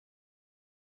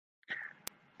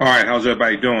All right, how's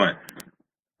everybody doing?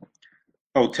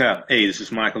 Hotep. Hey, this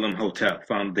is Michael M. Hotep,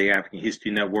 founder of the African History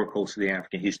Network, host of the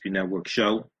African History Network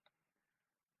show.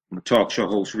 I'm a talk show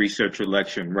host, researcher,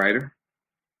 lecturer, and writer.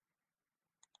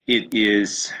 It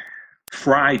is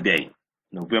Friday,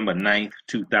 November 9th,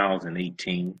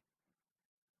 2018,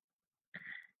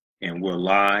 and we're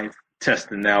live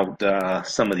testing out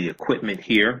some of the equipment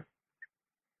here.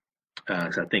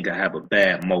 So I think I have a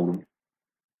bad modem.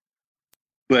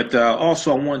 But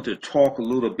also, I wanted to talk a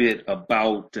little bit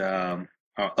about our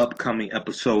upcoming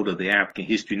episode of the African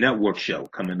History Network show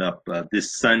coming up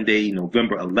this Sunday,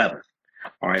 November 11th.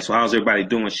 All right, so how's everybody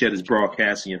doing? Share this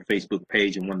broadcast on your Facebook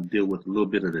page and want to deal with a little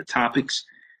bit of the topics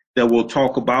that we'll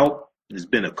talk about. It's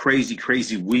been a crazy,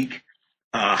 crazy week,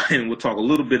 and we'll talk a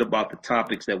little bit about the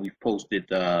topics that we've posted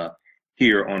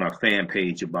here on our fan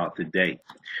page about today.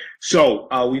 So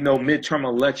we know midterm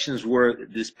elections were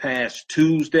this past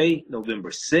Tuesday,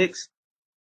 November 6th.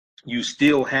 You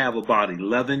still have about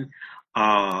 11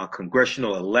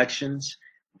 congressional elections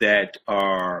that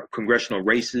are congressional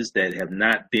races that have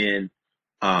not been,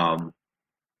 the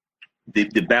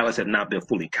ballots have not been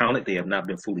fully counted. They have not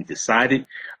been fully decided.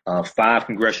 5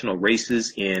 congressional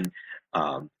races in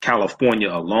California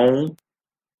alone.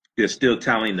 They're still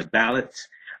tallying the ballots.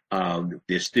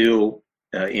 They're still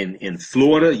in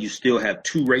Florida. You still have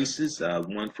 2 races,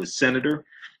 one for senator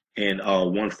and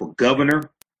one for governor.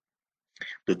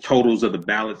 The totals of the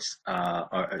ballots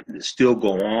still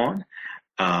go on.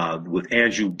 With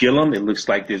Andrew Gillum, it looks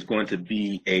like there's going to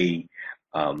be a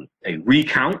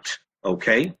recount.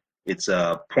 Okay, it's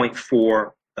a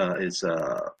 0.4. It's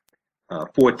a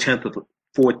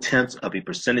 4/10 of a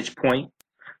percentage point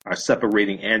are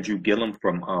separating Andrew Gillum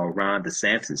from Ron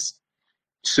DeSantis.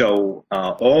 So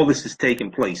all this is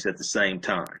taking place at the same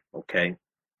time. Okay,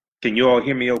 can you all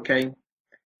hear me? Okay.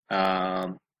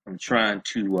 I'm trying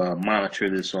to monitor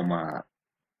this on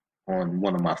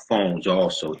one of my phones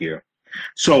also here.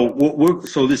 So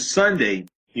so this Sunday,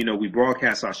 we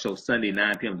broadcast our show Sunday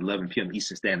 9 p.m. to 11 p.m.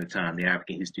 Eastern Standard Time, the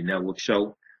African History Network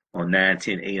show on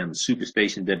 9:10 a.m. the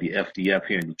Superstation WFDF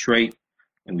here in Detroit,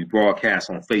 and we broadcast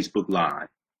on Facebook Live.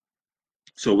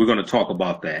 So we're going to talk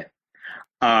about that.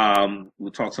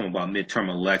 We'll talk some about midterm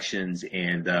elections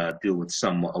and deal with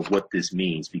some of what this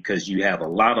means, because you have a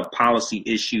lot of policy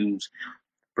issues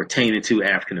pertaining to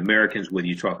African Americans, whether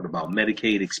you're talking about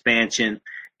Medicaid expansion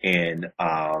and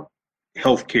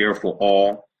health care for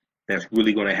all. That's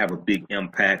really going to have a big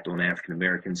impact on African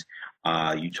Americans.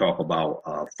 You talk about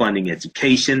funding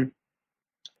education,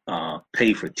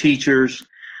 pay for teachers.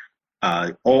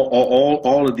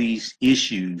 All of these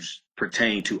issues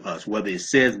pertain to us, whether it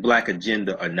says Black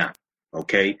agenda or not.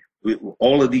 Okay,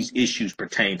 all of these issues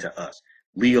pertain to us.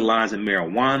 Legalizing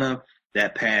marijuana,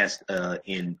 that passed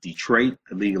in Detroit,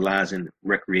 legalizing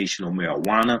recreational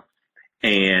marijuana.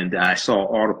 And I saw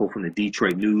an article from the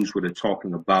Detroit News where they're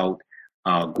talking about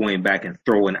going back and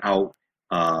throwing out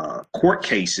court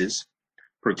cases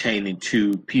pertaining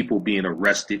to people being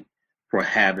arrested for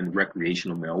having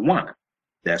recreational marijuana.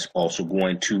 That's also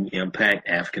going to impact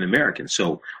African Americans.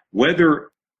 So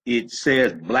whether it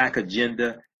says Black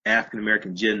agenda, African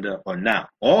American agenda or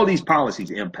not, all these policies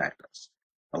impact us.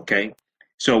 Okay.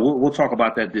 So we'll talk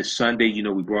about that this Sunday.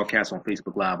 We broadcast on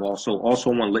Facebook Live also. Also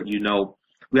want to let you know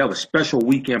we have a special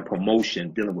weekend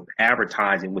promotion dealing with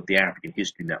advertising with the African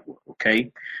History Network.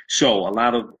 Okay. So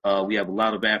we have a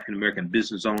lot of African American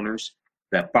business owners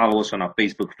that follow us on our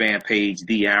Facebook fan page,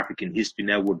 The African History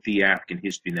Network, The African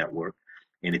History Network.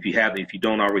 And if you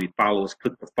don't already follow us,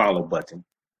 click the follow button.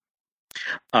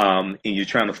 And you're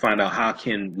trying to find out how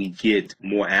can we get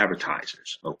more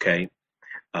advertisers, okay,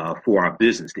 for our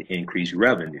business to increase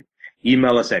revenue.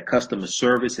 Email us at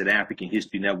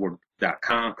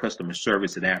customerservice@africanhistorynetwork.com,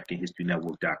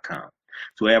 customerservice@africanhistorynetwork.com.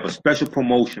 So we have a special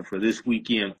promotion for this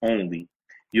weekend only.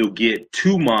 You'll get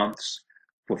 2 months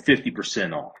for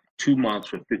 50% off. 2 months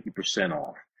for 50%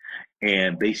 off.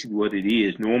 And basically what it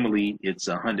is, normally it's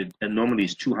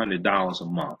 $200 a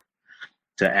month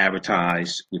to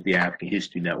advertise with the African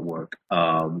History Network.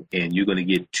 And you're going to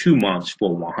get 2 months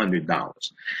for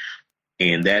 $100.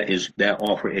 And that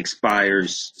offer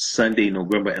expires Sunday,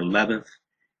 November 11th,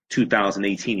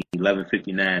 2018,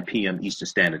 11:59 p.m. Eastern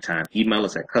Standard Time. Email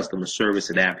us at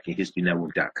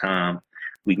customerservice@africanhistorynetwork.com.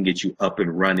 We can get you up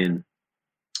and running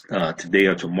today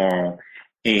or tomorrow.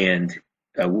 And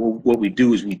what we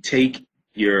do is we take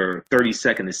your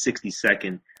 30-second to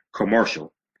 60-second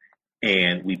commercial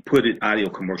and we put it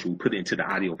into the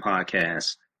audio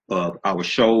podcast of our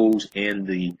shows and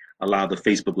a lot of the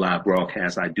Facebook Live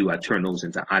broadcasts I turn those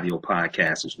into audio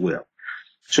podcasts as well.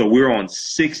 So we're on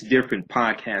 6 different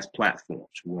podcast platforms.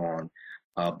 We're on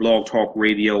Blog Talk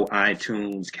Radio,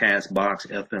 iTunes, Castbox,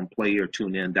 FM Player,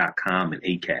 TuneIn.com, and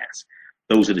Acast.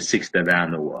 Those are the 6 that I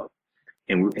know of.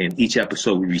 And in each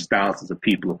episode, we reach thousands of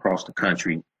people across the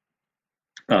country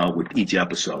with each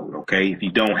episode, okay? If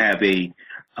you don't have a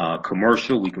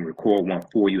commercial, we can record one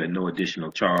for you at no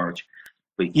additional charge.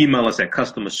 But email us at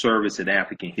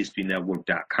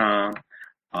customerservice@africanhistorynetwork.com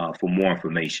for more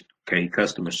information, okay?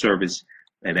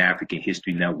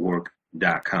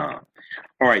 Customerservice@africanhistorynetwork.com.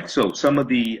 All right, so some of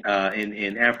the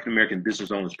in African American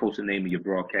business owners, post the name of your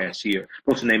broadcast here,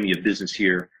 post the name of your business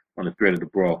here on the thread of the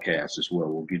broadcast as well.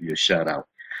 We'll give you a shout out.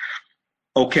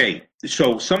 Okay,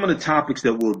 so some of the topics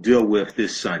that we'll deal with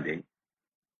this Sunday.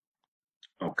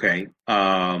 Okay,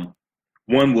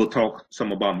 one, we'll talk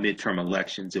some about midterm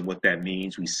elections and what that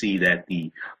means. We see that the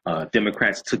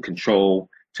Democrats took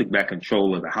back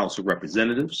control of the House of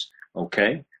Representatives.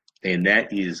 Okay, and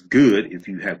that is good if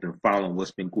you have been following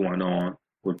what's been going on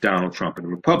with Donald Trump and the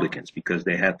Republicans, because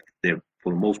there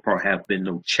for the most part have been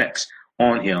no checks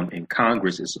on him, and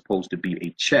Congress is supposed to be a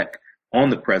check on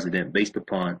the president based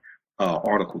upon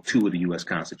Article 2 of the U.S.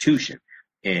 Constitution.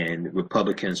 And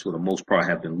Republicans, for the most part,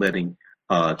 have been letting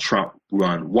Trump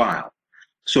run wild.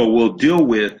 So we'll deal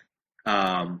with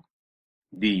some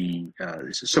of the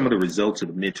results of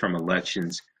the midterm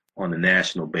elections on a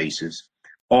national basis.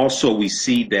 Also, we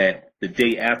see that the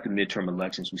day after midterm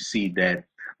elections, we see that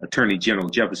Attorney General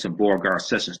Jefferson Beauregard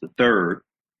Sessions III,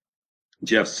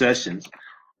 Jeff Sessions,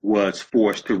 was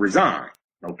forced to resign.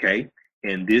 Okay,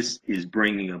 and this is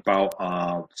bringing about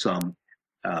some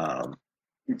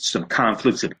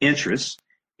conflicts of interest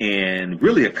and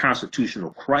really a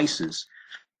constitutional crisis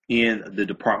in the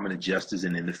Department of Justice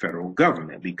and in the federal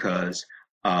government, because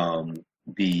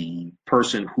the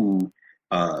person who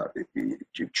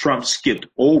Trump skipped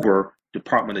over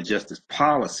Department of Justice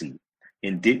policy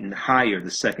and didn't hire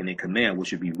the second in command,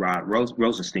 which would be Rod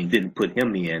Rosenstein, didn't put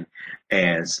him in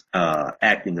as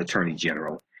acting attorney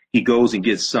general. He goes and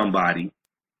gets somebody,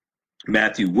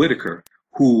 Matthew Whitaker,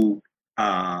 who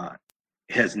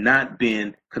has not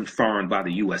been confirmed by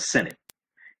the U.S. Senate.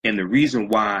 And the reason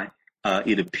why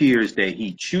it appears that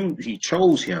he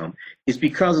chose him is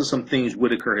because of some things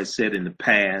Whitaker has said in the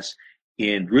past,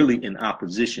 and really in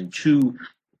opposition to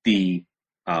the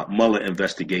Mueller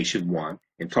investigation, one,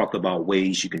 and talked about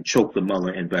ways you can choke the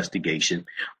Mueller investigation.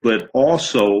 But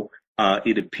also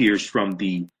it appears from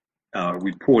the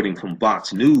reporting from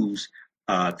Fox News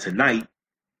tonight,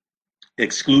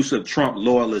 exclusive Trump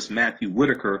loyalist Matthew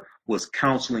Whitaker was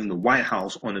counseling the White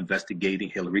House on investigating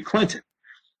Hillary Clinton.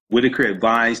 Whitaker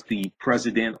advised the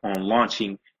president on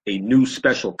launching a new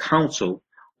special counsel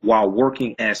while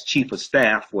working as chief of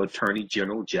staff for Attorney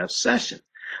General Jeff Sessions.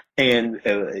 And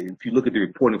if you look at the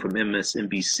reporting from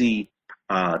MSNBC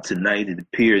tonight, it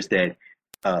appears that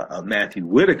Matthew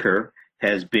Whitaker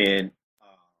has been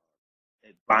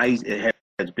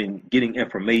has been getting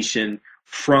information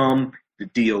from the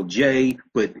DOJ,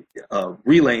 but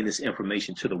relaying this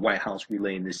information to the White House,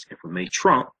 relaying this information to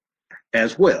Trump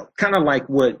as well. Kind of like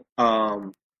what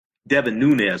Devin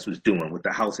Nunes was doing with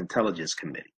the House Intelligence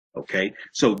Committee. Okay,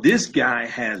 so this guy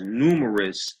has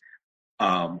numerous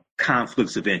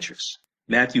conflicts of interest.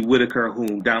 Matthew Whitaker,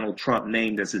 whom Donald Trump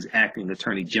named as his acting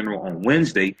attorney general on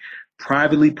Wednesday,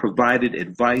 privately provided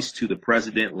advice to the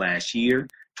president last year,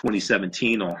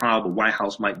 2017, on how the White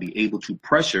House might be able to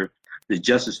pressure the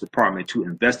Justice Department to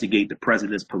investigate the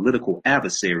president's political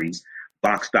adversaries,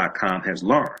 Vox.com has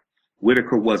learned.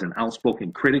 Whitaker was an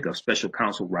outspoken critic of special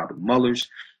counsel Robert Mueller's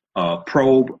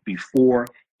probe before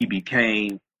he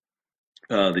became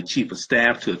the chief of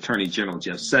staff to Attorney General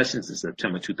Jeff Sessions in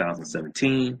September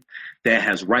 2017. That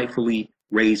has rightfully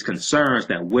raised concerns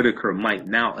that Whitaker might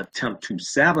now attempt to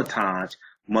sabotage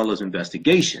Mueller's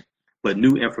investigation. But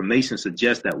new information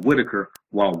suggests that Whitaker,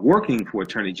 while working for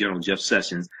Attorney General Jeff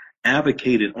Sessions,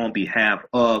 advocated on behalf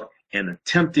of and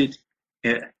attempted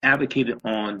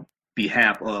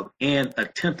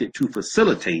to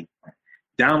facilitate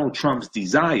Donald Trump's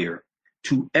desire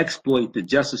to exploit the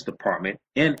Justice Department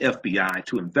and FBI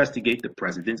to investigate the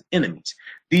president's enemies.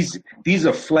 These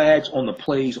are flags on the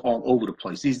plays all over the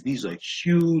place. These are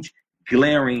huge,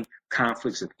 glaring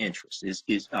conflicts of interest.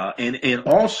 And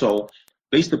also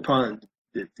based upon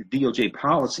the DOJ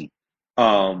policy,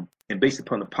 and based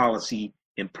upon the policy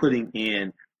in putting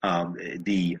in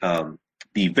the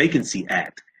Vacancy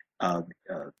Act,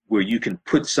 where you can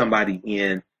put somebody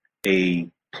in a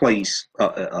place,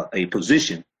 a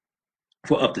position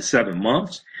for up to 7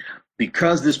 months.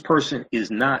 Because this person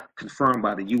is not confirmed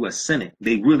by the U.S. Senate,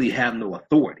 they really have no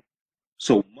authority.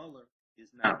 So Mueller is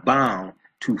not bound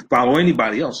to follow,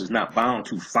 anybody else is not bound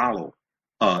to follow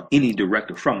any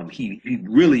directive from him. He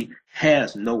really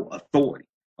has no authority.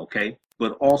 Okay,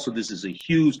 but also this is a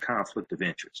huge conflict of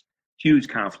interest. Huge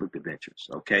conflict of interest.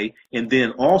 Okay, and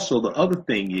then also the other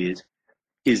thing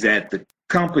is that the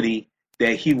company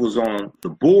that he was on the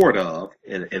board of,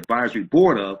 an advisory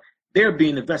board of, they're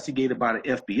being investigated by the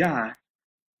FBI,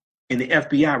 and the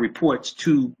FBI reports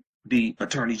to the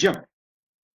Attorney General.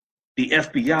 The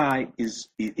FBI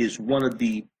is one of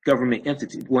the government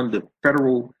entities, one of the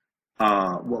federal,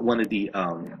 one of the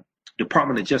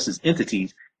Department of Justice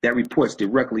entities that reports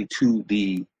directly to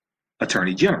the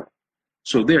Attorney General.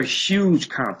 So there are huge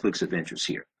conflicts of interest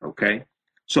here. Okay,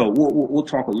 so we'll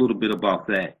talk a little bit about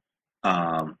that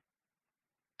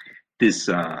this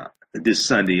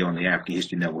Sunday on the African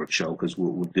History Network show, because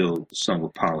we'll deal some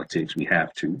with politics. We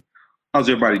have to. How's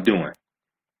everybody doing?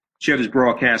 Share this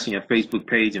broadcast on your Facebook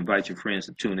page. Invite your friends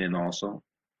to tune in also.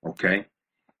 Okay.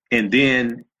 And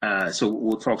then, so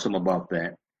we'll talk some about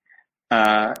that.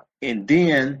 And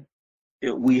then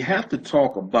we have to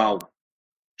talk about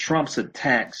Trump's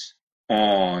attacks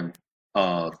on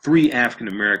 3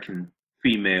 African-American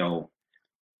female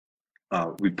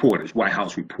reporters, White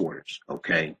House reporters.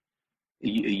 Okay.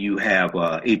 You have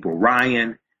April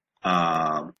Ryan.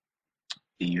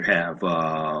 You have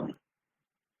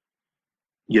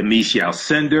Yamiche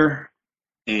Alcindor,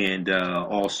 and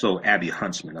also Abby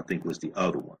Huntsman, I think was the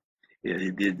other one.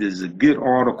 There's a good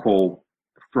article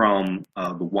from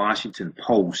the Washington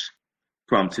Post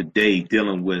from today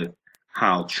dealing with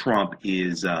how Trump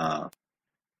is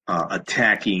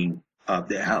attacking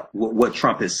what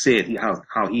Trump has said,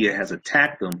 how he has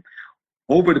attacked them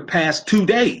over the past 2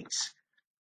 days.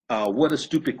 What a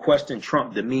stupid question.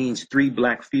 Trump demeans 3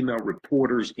 black female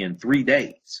reporters in 3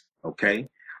 days. Okay.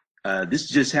 This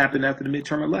just happened after the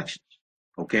midterm elections.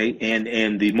 Okay.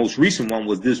 And the most recent one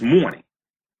was this morning.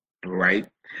 Right.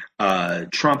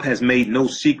 Trump has made no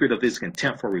secret of his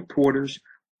contempt for reporters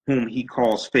whom he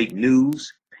calls fake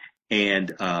news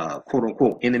and quote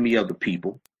unquote enemy of the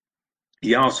people.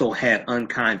 He also had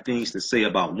unkind things to say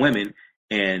about women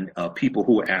and people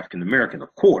who are African American,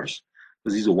 of course,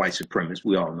 because he's a white supremacist.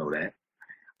 We all know that.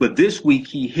 But this week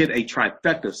he hit a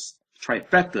trifecta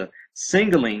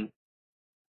singling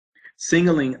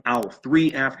out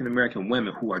 3 African American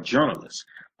women who are journalists.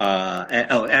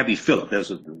 Abby Phillip,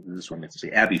 that's what I meant to say.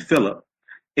 Abby Phillip,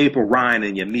 April Ryan,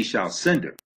 and Yamiche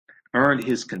Alcindor earned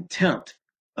his contempt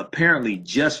apparently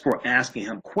just for asking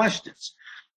him questions.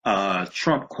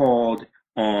 Trump called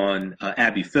on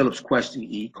Abby Phillip's question.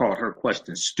 He called her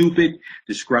question stupid,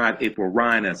 described April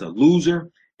Ryan as a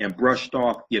loser, and brushed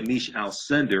off Yamiche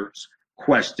Alcindor's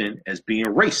question as being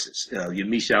racist.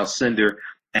 Yamiche Alcindor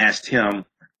asked him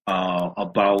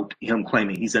about him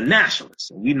claiming he's a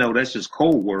nationalist. And we know that's just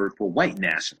code word for white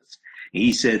nationalists. And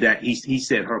he said that he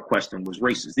said her question was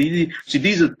racist.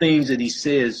 These are things that he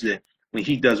says that when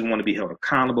he doesn't want to be held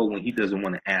accountable, when he doesn't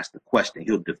want to ask the question,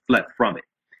 he'll deflect from it.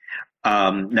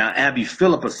 Now, Abby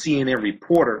Phillip, a CNN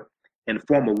reporter and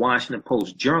former Washington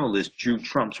Post journalist, drew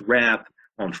Trump's wrath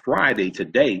on Friday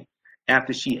today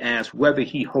after she asked whether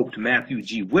he hoped Matthew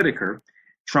G. Whitaker,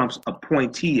 Trump's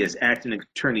appointee as acting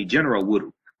attorney general,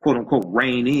 would quote unquote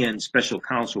rein in special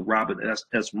counsel Robert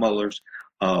S. Mueller's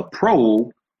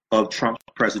probe of Trump's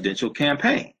presidential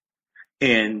campaign.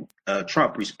 And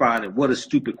Trump responded, "What a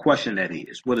stupid question that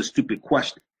is. What a stupid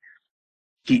question."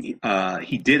 He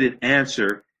didn't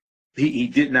answer. He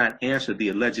did not answer the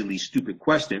allegedly stupid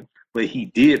question, but he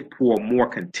did pour more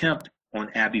contempt on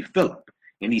Abby Phillip.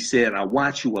 And he said, "I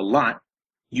watch you a lot.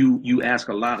 You ask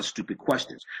a lot of stupid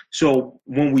questions." So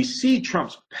when we see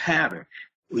Trump's pattern,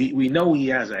 we know he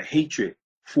has a hatred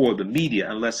for the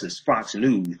media, unless it's Fox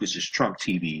News, which is Trump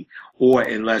TV, or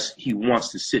unless he wants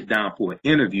to sit down for an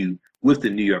interview with the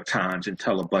New York Times and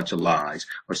tell a bunch of lies,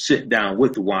 or sit down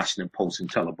with the Washington Post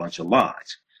and tell a bunch of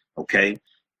lies. Okay.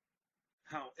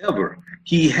 However,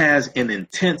 he has an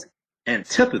intense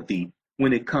antipathy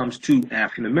when it comes to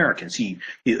African Americans.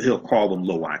 He'll call them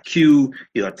low IQ.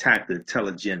 He'll attack the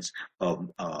intelligence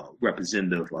of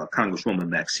Representative Congresswoman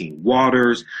Maxine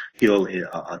Waters. He'll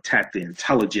attack the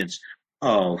intelligence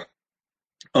of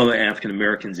other African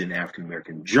Americans and African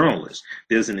American journalists.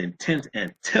 There's an intense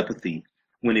antipathy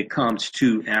when it comes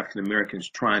to African Americans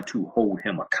trying to hold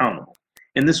him accountable.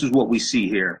 And this is what we see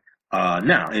here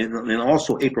now. And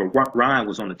also April Ryan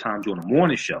was on the Time Journal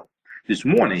Morning Show this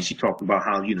morning. She talked about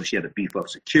how, she had to beef up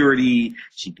security,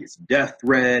 she gets death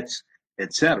threats,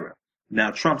 etc.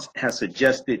 Now, Trump has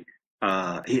suggested,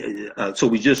 so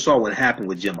we just saw what happened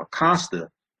with Jim Acosta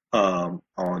on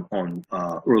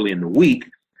early in the week.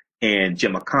 and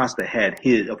Jim Acosta had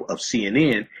his of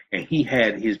CNN, and he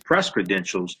had his press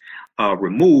credentials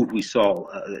removed. We saw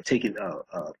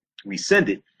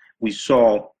rescinded. We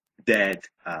saw that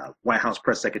White House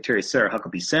Press Secretary Sarah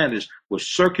Huckabee Sanders was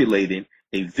circulating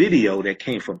a video that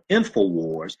came from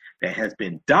InfoWars that has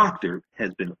been doctored,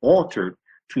 has been altered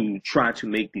to try to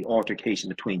make the altercation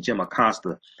between Jim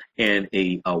Acosta and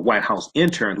a White House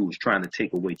intern who was trying to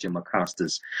take away Jim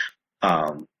Acosta's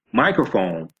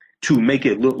microphone, to make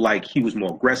it look like he was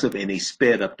more aggressive, and they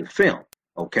sped up the film.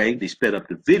 Okay, they sped up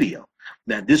the video.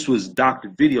 Now, this was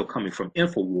doctored video coming from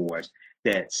InfoWars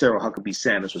that Sarah Huckabee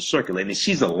Sanders was circulating. And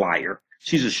she's a liar.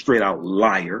 She's a straight out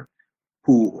liar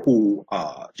who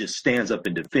just stands up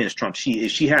and defends Trump.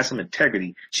 If she had some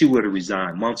integrity, she would have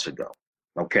resigned months ago.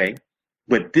 Okay,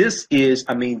 but this is,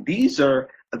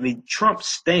 Trump's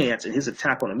stance and his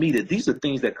attack on the media, these are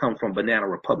things that come from banana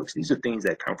republics. These are things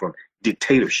that come from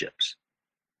dictatorships.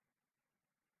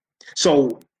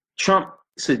 So Trump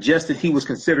suggested he was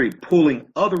considering pulling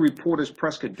other reporters'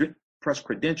 press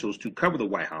credentials to cover the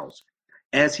White House,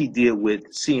 as he did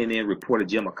with CNN reporter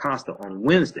Jim Acosta on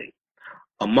Wednesday.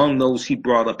 Among those he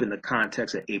brought up in the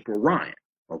context of April Ryan.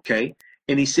 Okay,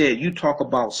 and he said, you talk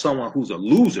about someone who's a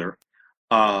loser,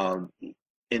 and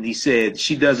he said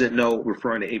she doesn't know,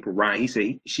 referring to April Ryan, he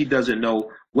said she doesn't know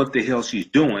what the hell she's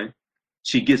doing.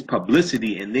 She gets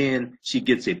publicity and then she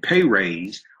gets a pay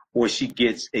raise, or she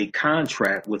gets a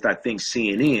contract with, I think,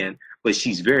 CNN, but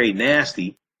she's very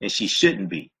nasty and she shouldn't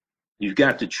be. You've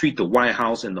got to treat the White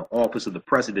House and the office of the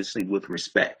presidency with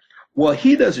respect. Well,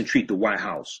 he doesn't treat the White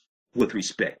House with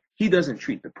respect. He doesn't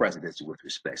treat the presidency with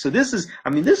respect. So this is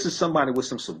somebody with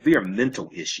some severe mental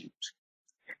issues.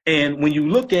 And when you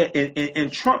look at,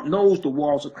 and Trump knows the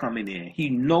walls are coming in. He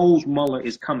knows Mueller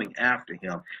is coming after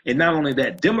him. And not only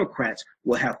that, Democrats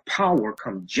will have power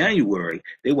come January.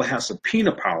 They will have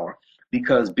subpoena power,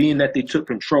 because being that they took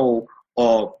control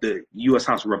of the U.S.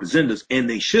 House of Representatives, and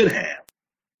they should have,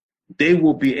 they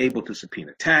will be able to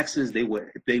subpoena taxes. They will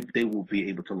be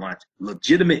able to launch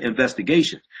legitimate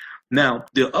investigations. Now,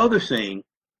 the other thing,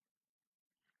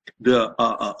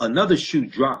 another shoe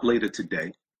dropped later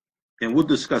today. And we'll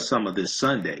discuss some of this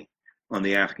Sunday on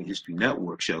the African History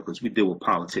Network show, because we deal with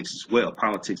politics as well.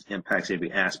 Politics impacts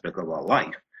every aspect of our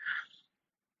life.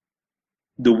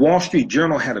 The Wall Street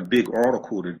Journal had a big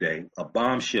article today, a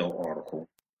bombshell article,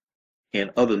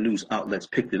 and other news outlets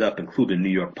picked it up, including New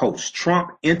York Post.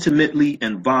 Trump intimately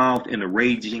involved in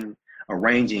arranging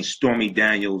Stormy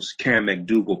Daniels, Karen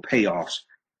McDougal payoffs,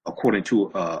 according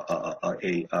to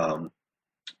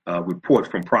a report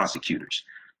from prosecutors.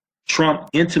 Trump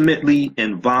intimately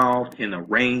involved in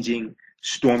arranging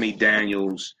Stormy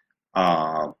Daniels,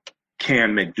 Karen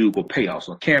McDougal payoffs.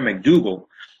 So Karen McDougal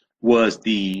was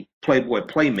the Playboy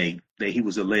playmate that he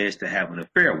was alleged to have an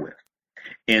affair with.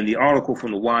 And the article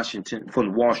from the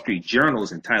Wall Street Journal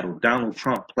is entitled, "Donald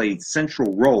Trump Played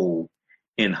Central Role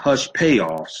in Hush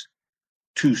Payoffs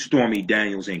to Stormy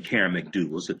Daniels and Karen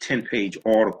McDougal." It's a 10-page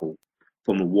article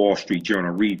from the Wall Street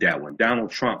Journal. Read that one.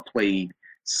 Donald Trump played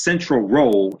central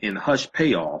role in hush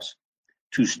payoffs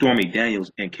to Stormy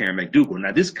Daniels and Karen McDougal.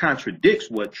 Now, this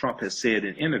contradicts what Trump has said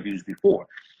in interviews before.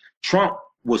 Trump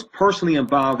was personally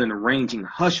involved in arranging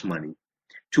hush money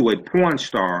to a porn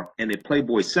star and a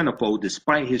Playboy centerfold,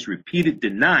 despite his repeated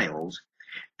denials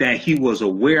that he was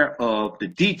aware of the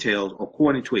details,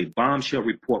 according to a bombshell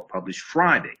report published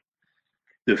Friday.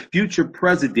 The future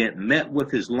president met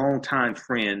with his longtime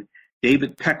friend,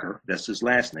 David Pecker, that's his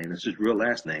last name, that's his real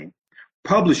last name,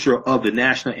 publisher of the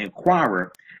National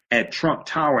Enquirer, at Trump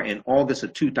Tower in August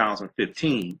of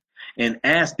 2015, and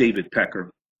asked David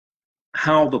Pecker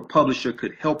how the publisher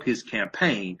could help his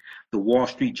campaign, the Wall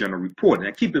Street Journal reported.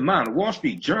 Now, keep in mind, the Wall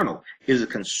Street Journal is a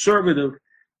conservative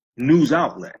news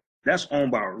outlet that's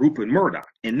owned by Rupert Murdoch,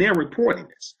 and they're reporting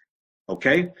this.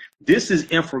 Okay, this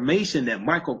is information that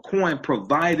Michael Cohen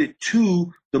provided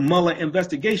to the Mueller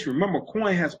investigation. Remember,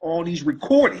 Cohen has all these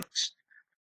recordings,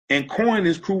 and Cohen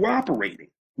is cooperating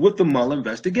with the Mueller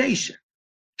investigation.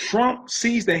 Trump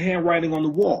sees the handwriting on the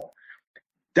wall.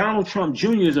 Donald Trump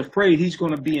Jr. is afraid he's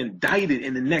going to be indicted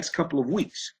in the next couple of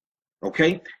weeks.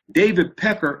 Okay, David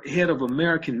Pecker, head of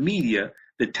American Media,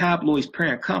 the tabloid's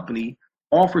parent company,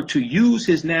 offered to use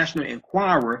his National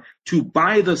Enquirer to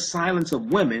buy the silence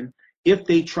of women if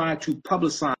they try to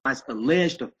publicize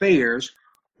alleged affairs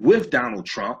with Donald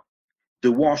Trump,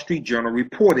 the Wall Street Journal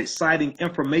reported, citing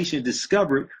information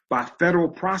discovered by federal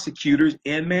prosecutors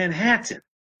in Manhattan.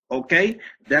 Okay,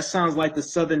 that sounds like the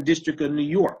Southern District of New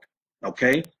York.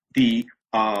 Okay,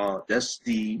 that's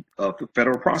the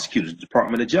federal prosecutors,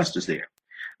 Department of Justice there.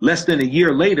 Less than a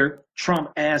year later,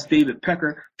 Trump asked David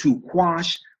Pecker to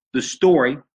quash the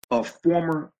story of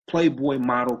former Playboy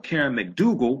model Karen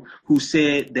McDougal, who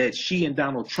said that she and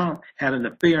Donald Trump had an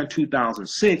affair in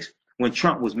 2006 when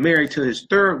Trump was married to his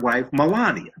third wife,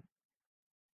 Melania.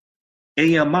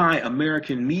 AMI,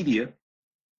 American Media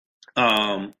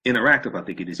Interactive, I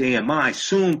think it is, AMI,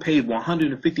 soon paid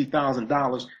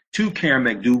 $150,000 to Karen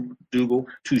McDougal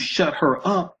to shut her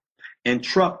up, and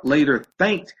Trump later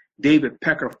thanked David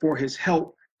Pecker for his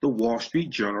help, the Wall Street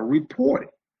Journal reported.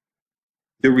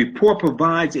 The report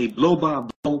provides a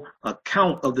blow-by-blow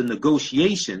account of the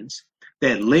negotiations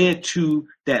that led to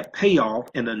that payoff,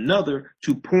 and another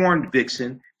to porn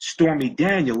vixen Stormy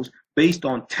Daniels, based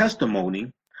on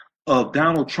testimony of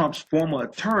Donald Trump's former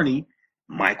attorney,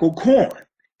 Michael Cohen,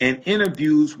 and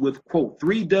interviews with, quote,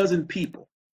 36 people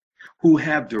who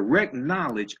have direct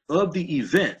knowledge of the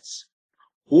events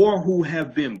or who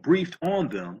have been briefed on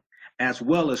them, as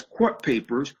well as court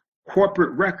papers,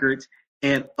 corporate records,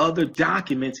 and other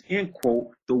documents, end quote,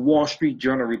 the Wall Street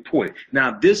Journal reported.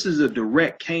 Now, this is a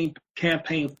direct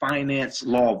campaign finance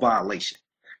law violation.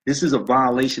 This is a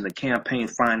violation of campaign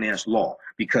finance law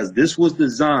because this was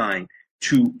designed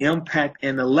to impact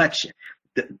an election.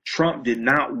 Trump did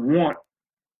not want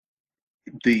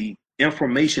the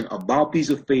information about these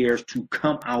affairs to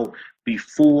come out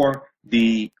before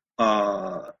the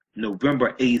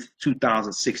November 8th,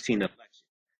 2016 election.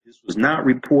 This was not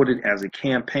reported as a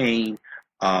campaign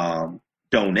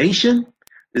donation.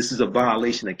 This is a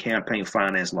violation of campaign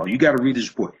finance law. You got to read this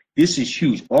report. This is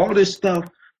huge. All this stuff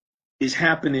is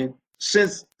happening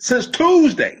since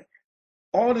Tuesday.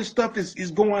 All this stuff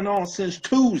is going on since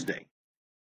Tuesday.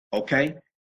 Okay?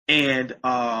 And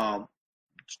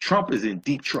Trump is in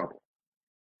deep trouble.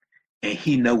 And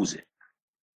he knows it.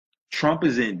 Trump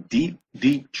is in deep,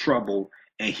 deep trouble,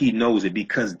 and he knows it,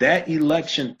 because that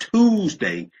election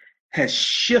Tuesday has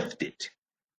shifted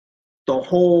the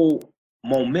whole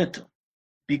momentum,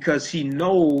 because he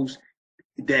knows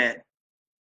that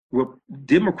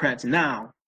Democrats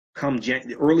now, come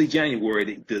early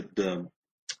January, the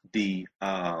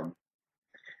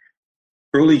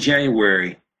early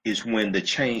January is when the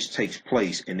change takes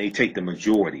place, and they take the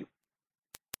majority,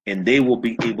 and they will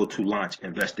be able to launch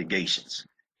investigations.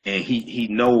 And he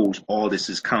knows all this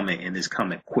is coming, and it's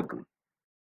coming quickly.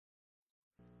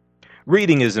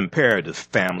 Reading is imperative,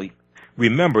 family.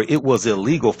 Remember, it was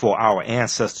illegal for our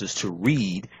ancestors to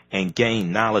read and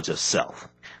gain knowledge of self.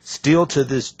 Still to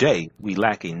this day, we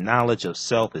lack a knowledge of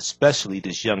self, especially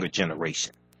this younger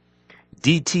generation.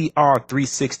 DTR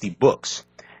 360 Books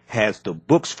has the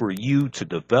books for you to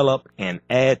develop and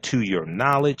add to your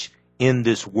knowledge in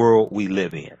this world we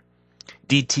live in.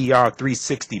 DTR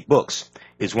 360 Books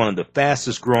is one of the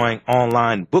fastest growing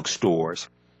online bookstores,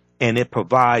 and it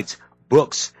provides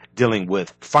books dealing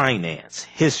with finance,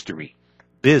 history,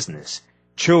 business,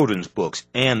 children's books,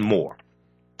 and more.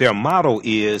 Their motto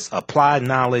is applied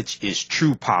knowledge is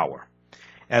true power.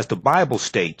 As the Bible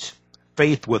states,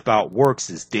 faith without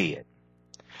works is dead.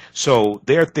 So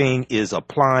their thing is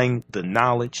applying the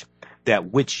knowledge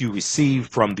that which you receive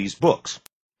from these books.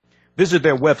 Visit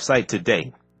their website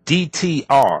today,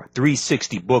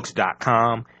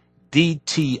 DTR360books.com,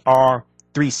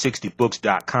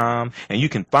 DTR360books.com, and you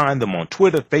can find them on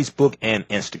Twitter, Facebook, and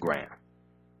Instagram.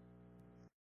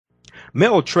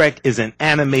 Mel Trek is an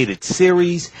animated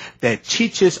series that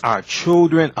teaches our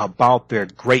children about their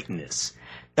greatness.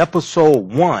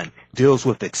 Episode 1 deals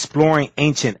with exploring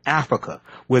ancient Africa,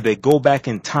 where they go back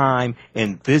in time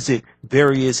and visit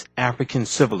various African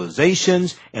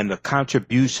civilizations and the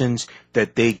contributions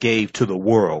that they gave to the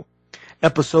world.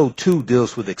 Episode 2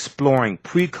 deals with exploring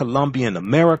pre-Columbian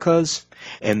Americas,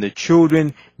 and the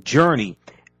children journey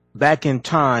back in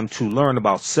time to learn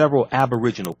about several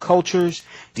Aboriginal cultures,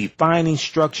 defining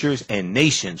structures, and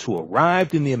nations who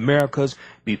arrived in the Americas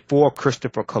before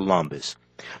Christopher Columbus.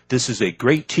 This is a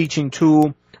great teaching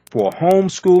tool for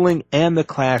homeschooling and the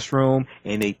classroom,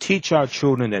 and they teach our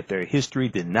children that their history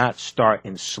did not start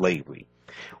in slavery.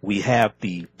 We have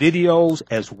the videos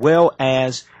as well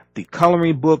as the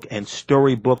coloring book and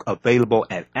storybook available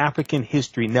at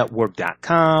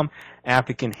AfricanHistoryNetwork.com,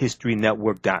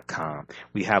 AfricanHistoryNetwork.com.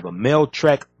 We have a Mel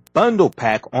Trek bundle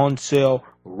pack on sale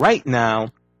right now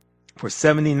for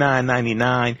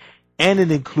 $79.99, and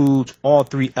it includes all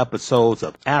 3 episodes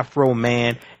of Afro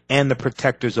Man and the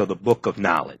Protectors of the Book of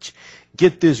Knowledge.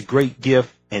 Get this great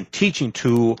gift and teaching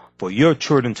tool for your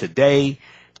children today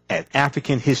at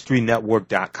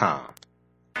AfricanHistoryNetwork.com.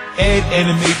 Ed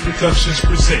Anime Productions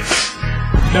presents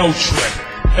Mel Trek,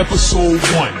 Episode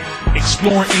 1,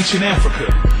 Exploring Ancient Africa.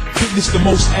 Witness the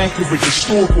most accurate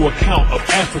historical account of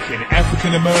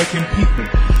African-American people.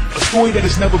 A story that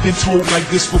has never been told like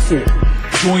this before.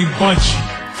 Join Bunchy,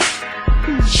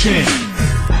 Chen,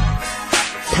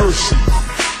 Percy,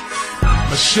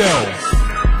 Michelle,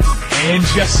 and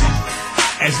Jesse,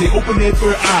 as they open their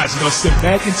third eyes and are sent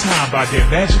back in time by their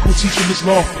magical teacher, Miss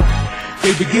Lawful,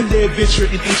 they begin their adventure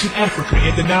in ancient Africa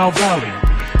in the Nile Valley.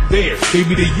 There, they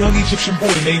meet a young Egyptian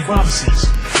boy named Ramesses.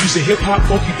 Using hip-hop,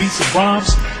 funky beats, and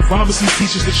rhymes, Ramesses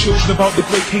teaches the children about the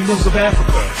great kingdoms of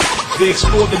Africa. They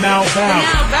explore the Nile Valley.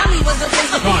 The Nile Valley was a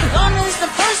place of Ghana is the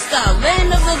first stop,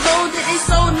 land of the gold that they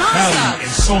sold Mali non-stop. and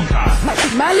Songhai.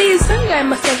 Mali and Songhai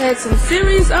must have had some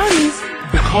serious armies.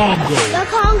 The Congo. The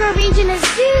Congo region is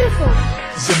beautiful.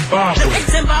 Zimbabwe.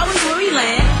 Zimbabwe's where we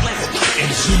land.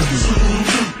 And Zulu.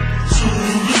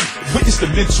 Witness the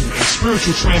mental and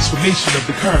spiritual transformation of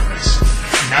the characters.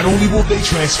 Not only will they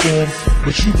transform,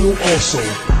 but you will also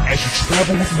as you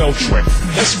travel with Meltrek.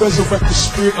 Let's resurrect the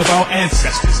spirit of our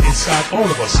ancestors inside all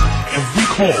of us and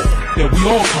recall that we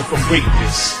all come from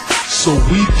greatness, so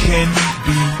we can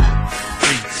be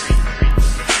great.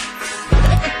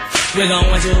 We're going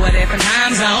to a different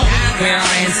time zone, where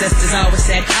our ancestors always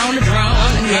sat on the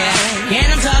throne, yeah.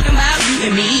 And I'm talking about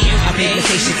you and me, our big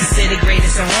vacation considered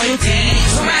greatest in royalty.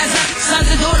 So rise up,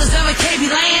 sons and daughters of a KB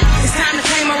land. It's time to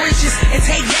claim our riches and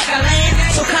take back our land.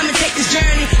 So come and take this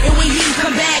journey, and when you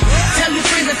come back, tell your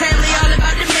friends and family all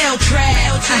about the mail track.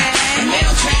 Mail track,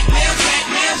 mail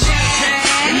track, mail track,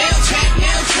 mail track,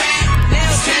 mail track,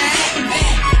 mail track.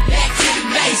 Back to the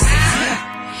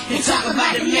basics, and talk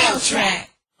about the mail track.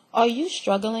 Are you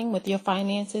struggling with your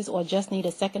finances or just need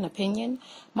a second opinion?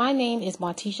 My name is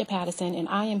Martisha Patterson, and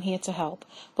I am here to help.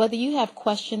 Whether you have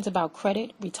questions about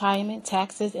credit, retirement,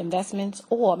 taxes, investments,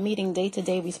 or meeting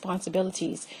day-to-day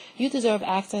responsibilities, you deserve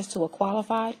access to a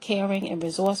qualified, caring, and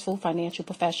resourceful financial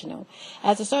professional.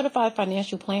 As a certified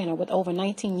financial planner with over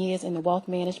 19 years in the wealth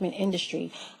management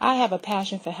industry, I have a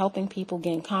passion for helping people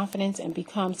gain confidence and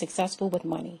become successful with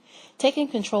money. Taking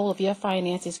control of your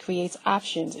finances creates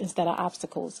options instead of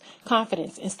obstacles.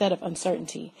 Confidence instead of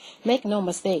uncertainty. Make no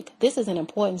mistake, this is an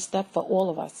important step for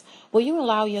all of us. Will you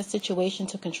allow your situation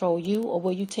to control you, or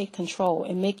will you take control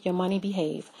and make your money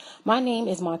behave? My name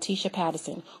is Martisha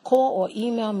Patterson. Call or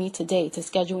email me today to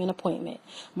schedule an appointment.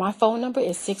 My phone number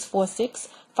is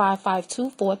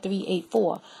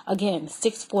 646-552-4384. Again,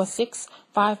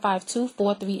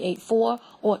 646-552-4384,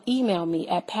 or email me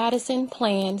at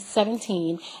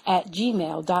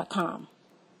pattersonplan17@gmail.com.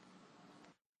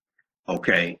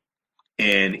 Okay.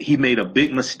 And he made a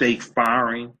big mistake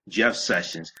firing Jeff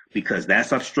Sessions because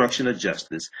that's obstruction of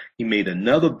justice. He made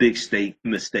another big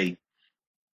mistake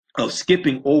of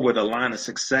skipping over the line of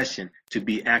succession to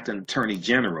be acting attorney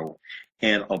general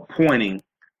and appointing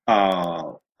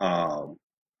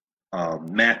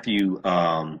Matthew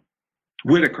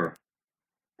Whitaker,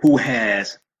 who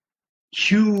has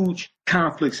huge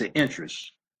conflicts of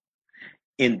interest.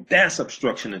 And that's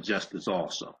obstruction of justice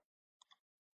also.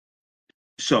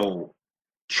 So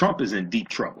Trump is in deep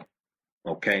trouble,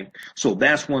 okay? So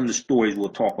that's one of the stories we'll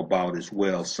talk about as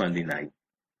well Sunday night,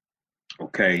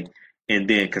 okay? And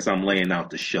then, because I'm laying out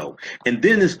the show. And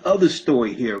then this other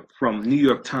story here from New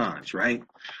York Times, right?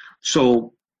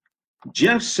 So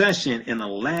Jeff Sessions, in a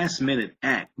last-minute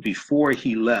act before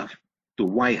he left the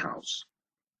White House,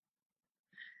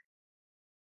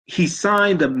 he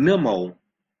signed a memo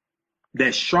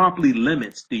that sharply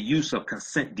limits the use of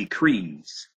consent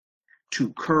decrees to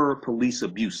curb police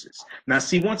abuses. Now,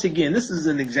 see, once again, this is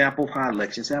an example of how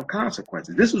elections have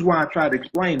consequences. This is why I try to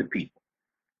explain to people.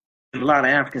 And a lot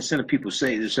of African-centered people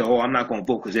say, oh, I'm not going to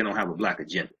vote because they don't have a black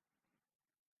agenda.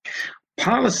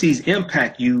 Policies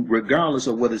impact you regardless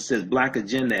of whether it says black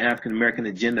agenda, African-American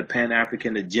agenda,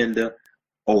 Pan-African agenda,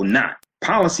 or not.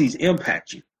 Policies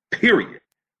impact you, period.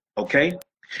 Okay?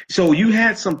 So you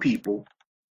had some people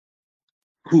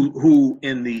who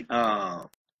in the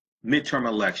midterm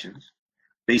elections,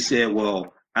 they said,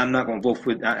 well, I'm not going to vote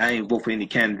for, I ain't vote for any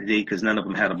candidate because none of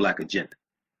them had a black agenda.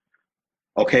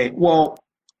 Okay, well,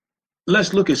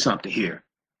 let's look at something here.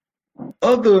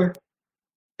 Other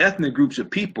ethnic groups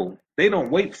of people, they don't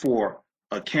wait for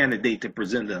a candidate to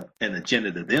present an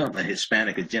agenda to them, a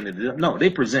Hispanic agenda to them. No,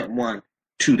 they present one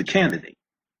to the candidate.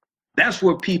 That's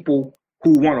where people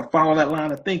who want to follow that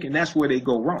line of thinking, that's where they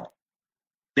go wrong.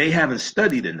 They haven't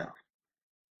studied enough.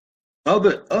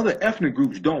 Other ethnic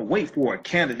groups don't wait for a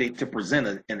candidate to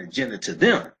present an agenda to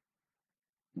them.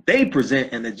 They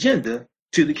present an agenda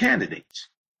to the candidates.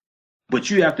 But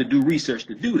you have to do research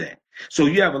to do that. So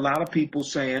you have a lot of people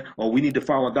saying, oh, we need to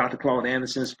follow Dr. Claude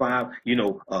Anderson's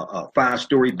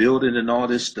five-story building and all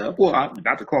this stuff. Well,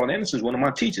 Dr. Claude Anderson is one of my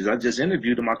teachers. I just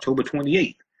interviewed him October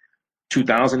 28th,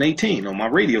 2018 on my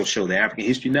radio show, the African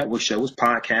History Network show. It's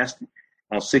podcasted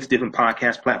on 6 different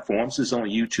podcast platforms. It's on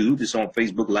YouTube. It's on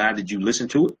Facebook Live. Did you listen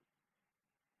to it?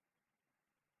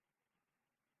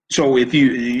 So if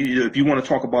you want to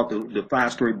talk about the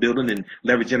 5-story building and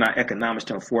leveraging our economics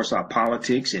to enforce our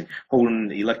politics and holding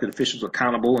the elected officials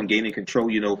accountable and gaining control,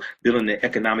 building the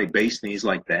economic base, things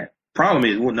like that. Problem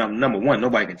is, well, number one,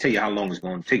 nobody can tell you how long it's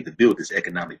going to take to build this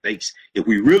economic base. If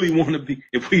we really want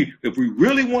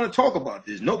to talk about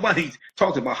this, nobody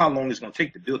talks about how long it's going to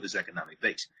take to build this economic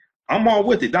base. I'm all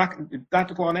with it.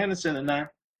 Dr. Claude Anderson and I,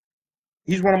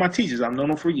 he's one of my teachers. I've known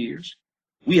him for years.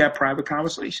 We have private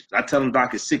conversations. I tell him,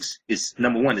 Doc,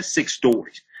 number one, it's 6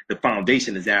 stories. The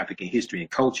foundation is African history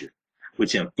and culture,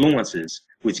 which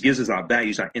gives us our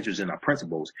values, our interests, and our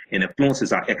principles, and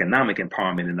influences our economic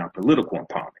empowerment and our political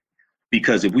empowerment.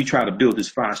 Because if we try to build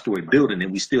this 5-story building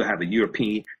and we still have a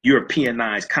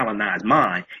Europeanized, colonized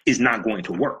mind, it's not going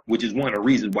to work, which is one of the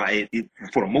reasons why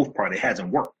for the most part, it hasn't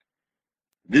worked.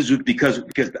 This is because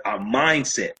our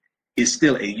mindset is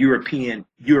still a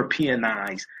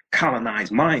Europeanized,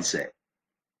 colonized mindset.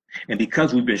 And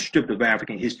because we've been stripped of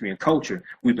African history and culture,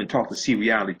 we've been taught to see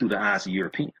reality through the eyes of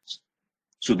Europeans.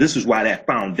 So this is why that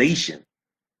foundation,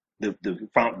 every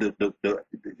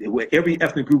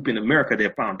ethnic group in America,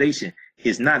 their foundation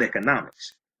is not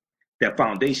economics. Their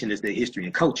foundation is their history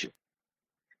and culture.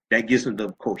 That gives them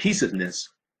the cohesiveness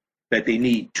that they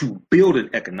need to build an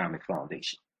economic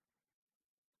foundation.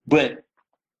 But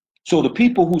so the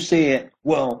people who said,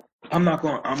 well, I'm not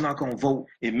going to vote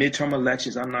in midterm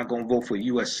elections. I'm not going to vote for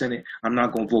U.S. Senate. I'm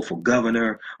not going to vote for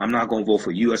governor. I'm not going to vote for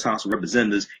U.S. House of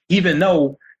Representatives, even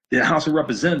though the House of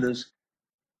Representatives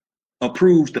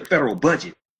approves the federal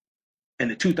budget.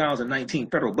 And the 2019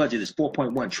 federal budget is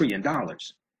 $4.1 trillion.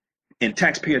 And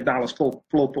taxpayer dollars flow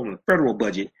from the federal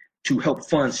budget to help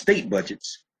fund state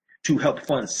budgets, to help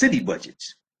fund city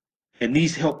budgets. And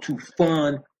these help to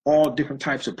fund all different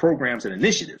types of programs and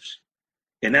initiatives.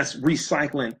 And that's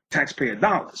recycling taxpayer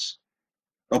dollars.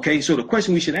 Okay, so the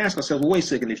question we should ask ourselves, well, wait a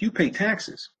second, if you pay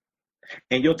taxes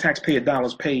and your taxpayer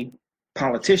dollars pay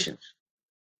politicians,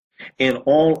 and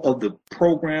all of the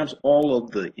programs, all of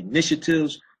the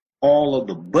initiatives, all of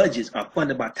the budgets are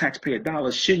funded by taxpayer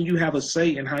dollars, shouldn't you have a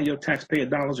say in how your taxpayer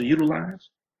dollars are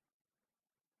utilized?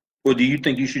 Or do you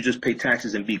think you should just pay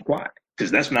taxes and be quiet?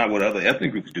 Because that's not what other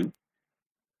ethnic groups do.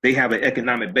 They have an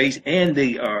economic base and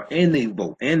they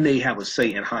vote and they have a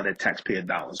say in how their taxpayer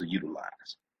dollars are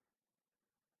utilized.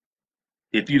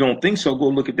 If you don't think so, go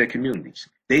look at their communities.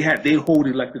 They hold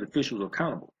elected officials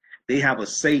accountable. They have a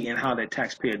say in how their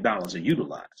taxpayer dollars are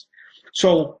utilized.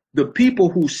 So the people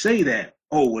who say that,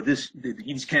 oh, well,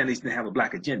 these candidates didn't have a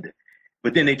black agenda,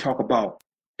 but then they talk about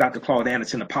Dr. Claude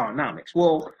Anderson and Powernomics.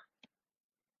 Well,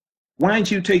 why don't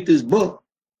you take this book,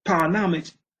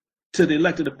 Powernomics, to the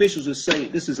elected officials and say,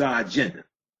 this is our agenda.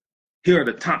 Here are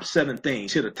the top 7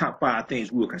 things. Here are the top 5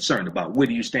 things we were concerned about. Where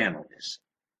do you stand on this?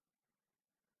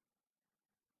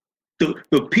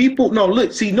 The people, no,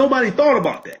 look, see, nobody thought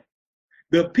about that.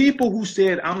 The people who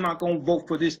said, I'm not going to vote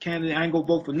for this candidate, I ain't going to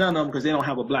vote for none of them because they don't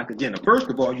have a black agenda. First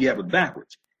of all, you have it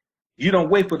backwards. You don't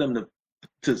wait for them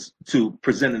to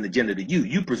present an agenda to you.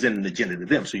 You present an agenda to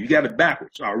them. So you got it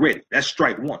backwards already. That's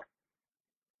strike one.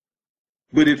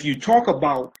 But if you talk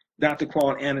about Dr.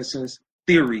 Claude Anderson's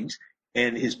theories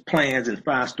and his plans and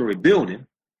 5-story building,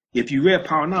 if you read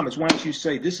Powernomics, why don't you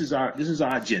say this is our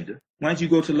agenda? Why don't you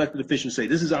go to elected officials and say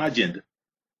this is our agenda?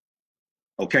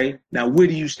 Okay, now where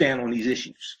do you stand on these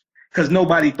issues? Because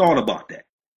nobody thought about that.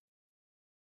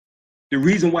 The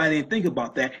reason why they didn't think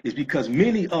about that is because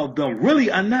many of them really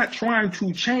are not trying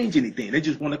to change anything. They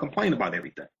just want to complain about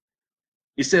everything.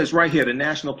 It says right here, the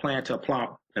National Plan to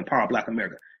Empower Black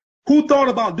America. Who thought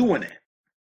about doing that?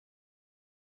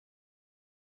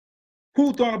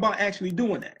 Who thought about actually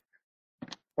doing that?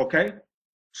 Okay,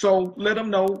 so let them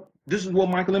know this is what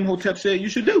Michael Imhotep said you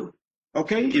should do.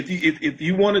 Okay, if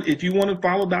you want to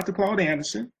follow Dr. Claude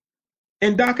Anderson,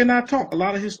 and Doc and I talk, a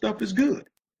lot of his stuff is good.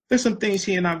 There's some things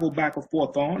he and I go back and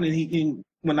forth on, and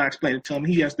when I explain it to him,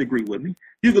 he has to agree with me.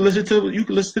 You can listen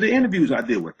to the interviews I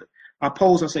did with him. I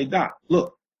pose, I say, Doc,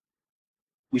 look,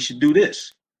 we should do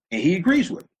this, and he agrees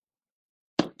with me.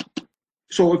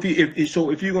 So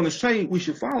if you're going to say we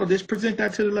should follow this, present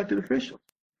that to the elected officials.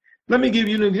 Let me give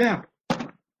you an example.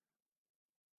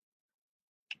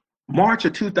 March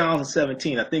of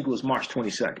 2017, I think it was March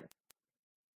 22nd.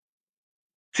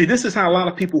 See, this is how a lot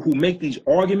of people who make these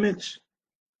arguments,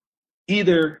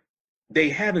 either they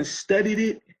haven't studied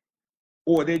it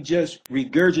or they're just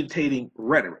regurgitating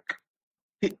rhetoric.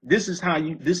 This is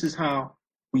how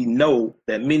we know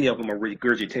that many of them are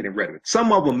regurgitating rhetoric.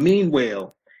 Some of them mean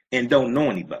well and don't know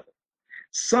any better.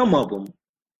 Some of them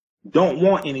don't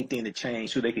want anything to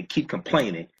change so they can keep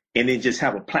complaining and then just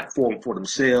have a platform for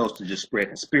themselves to just spread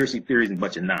conspiracy theories and a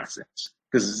bunch of nonsense.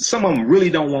 Because some of them really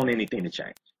don't want anything to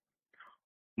change.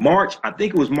 I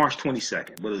think it was March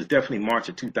 22nd, but it was definitely March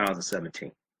of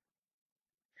 2017.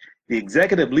 The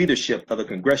executive leadership of the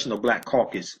Congressional Black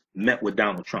Caucus met with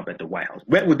Donald Trump at the White House.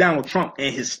 Met with Donald Trump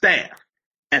and his staff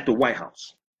at the White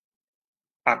House.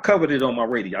 I covered it on my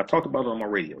radio. I talked about it on my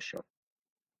radio show.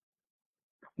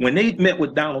 When they met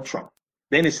with Donald Trump,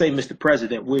 they didn't say, Mr.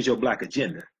 President, where's your black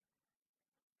agenda?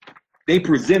 They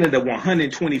presented a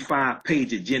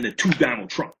 125-page agenda to Donald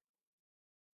Trump.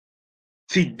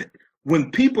 See,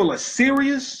 when people are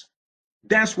serious,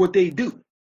 that's what they do.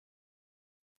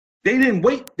 They didn't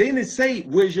wait. They didn't say,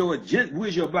 where's your agenda?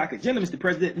 Where's your black agenda, Mr.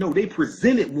 President? No, they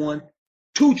presented one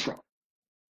to Trump.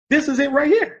 This is it right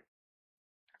here.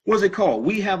 What's it called?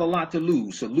 We Have a Lot to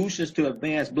Lose, Solutions to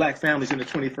Advance Black Families in the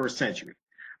 21st Century.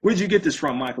 Where'd you get this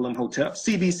from, Michael M. Hotep?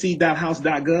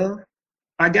 cbc.house.gov.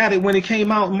 I got it when it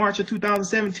came out in March of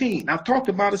 2017. I've talked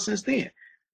about it since then.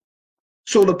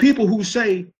 So the people who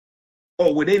say,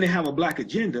 oh, well, they didn't have a black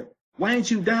agenda, why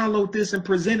didn't you download this and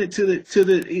present it to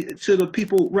the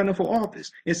people running for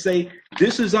office and say,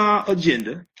 this is our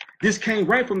agenda. This came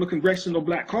right from the Congressional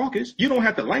Black Caucus. You don't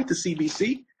have to like the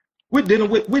CBC. We're dealing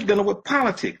with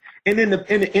politics. And in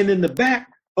the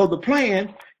back of the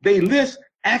plan, they list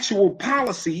actual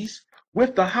policies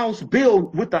with the House bill,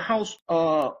 with the House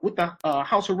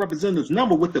House of Representatives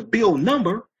number, with the bill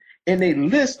number, and they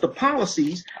list the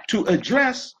policies to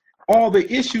address all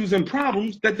the issues and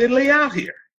problems that they lay out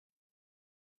here.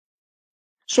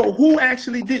 So who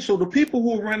actually did? So the people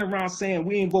who are running around saying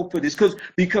we ain't vote for this,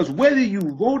 because whether you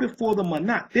voted for them or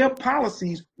not, their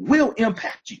policies will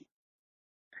impact you.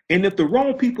 And if the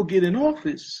wrong people get in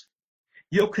office,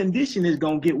 your condition is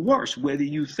going to get worse, whether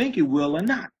you think it will or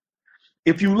not.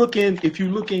 If you look in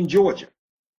Georgia,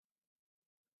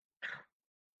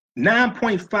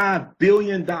 $9.5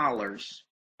 billion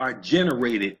are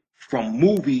generated from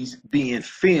movies and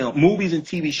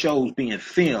TV shows being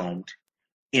filmed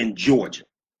in Georgia.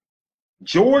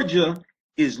 Georgia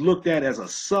is looked at as a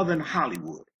Southern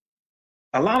Hollywood.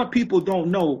 A lot of people don't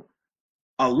know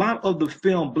a lot of the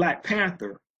film Black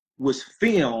Panther was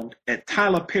filmed at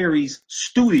Tyler Perry's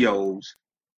studios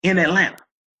in Atlanta.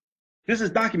 This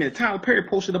is documented. Tyler Perry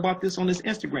posted about this on his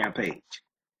Instagram page.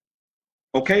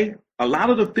 Okay? A lot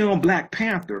of the film Black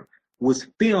Panther was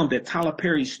filmed at Tyler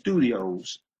Perry's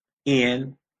studios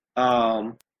in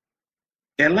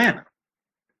Atlanta.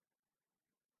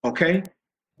 Okay?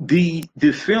 The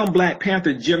film Black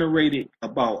Panther generated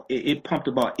it pumped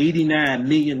about $89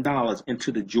 million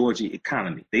into the Georgia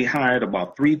economy. They hired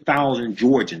about 3,000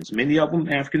 Georgians, many of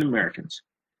them African Americans,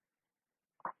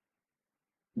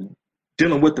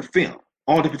 dealing with the film,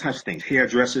 all different types of things,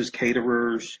 hairdressers,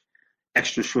 caterers,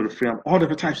 extras for the film, all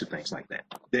different types of things like that.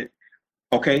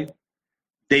 Okay?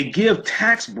 They give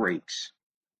tax breaks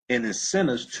and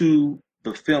incentives to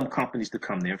the film companies to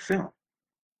come there and film.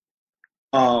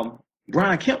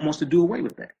 Brian Kemp wants to do away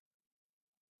with that.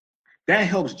 That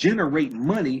helps generate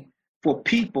money for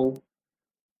people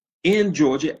in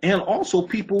Georgia and also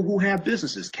people who have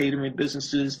businesses, catering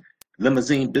businesses,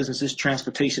 limousine businesses,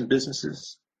 transportation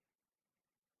businesses.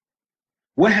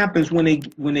 What happens when they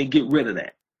get rid of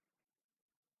that?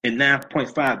 And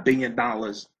 $9.5 billion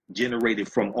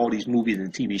generated from all these movies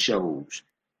and TV shows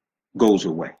goes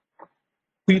away. Who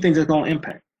do you think that's going to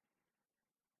impact?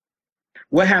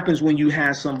 What happens when you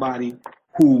have somebody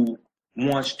who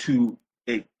wants to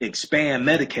expand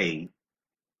Medicaid,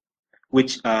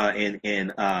 which and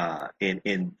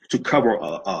to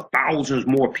cover thousands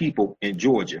more people in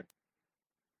Georgia,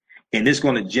 and it's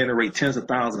going to generate tens of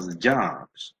thousands of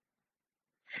jobs,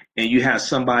 and you have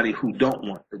somebody who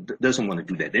doesn't want to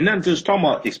do that? They're not just talking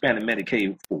about expanding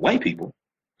Medicaid for white people.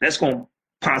 That's going to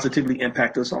positively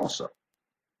impact us also.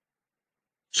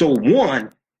 So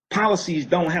one, policies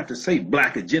don't have to say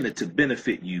black agenda to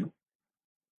benefit you,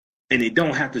 and they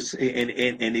don't have to say,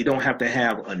 and they don't have to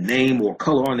have a name or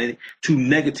color on it to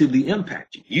negatively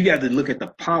impact you. You got to look at the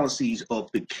policies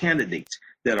of the candidates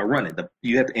that are running.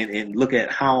 You have to and look at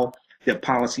how their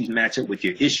policies match up with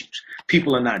your issues.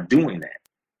 People are not doing that.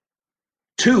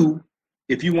 Two,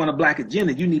 if you want a black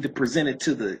agenda, you need to present it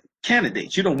to the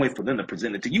candidates. You don't wait for them to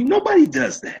present it to you. Nobody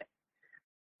does that.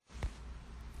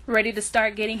 Ready to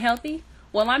start getting healthy?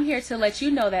 Well, I'm here to let you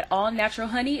know that all natural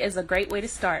honey is a great way to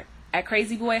start. At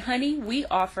Crazy Boy Honey, we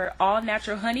offer all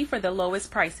natural honey for the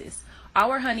lowest prices.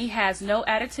 Our honey has no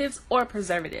additives or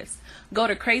preservatives. Go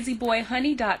to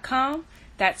crazyboyhoney.com.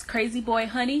 That's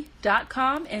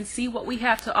crazyboyhoney.com and see what we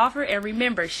have to offer. And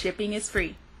remember, shipping is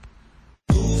free.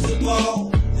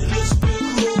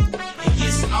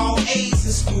 A's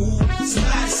in school.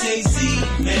 Somebody say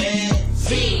Z-Man.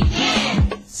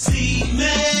 Z-Man.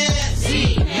 Z-Man.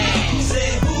 Z-Man.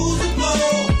 Say who's the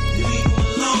boy? Leave him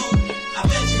alone. I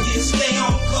bet you didn't stay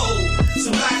on cold.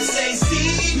 Somebody say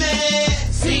Z-Man.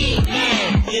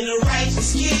 Z-Man. In the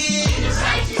righteous kid. In the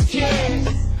righteous kid.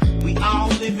 We all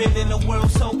living in a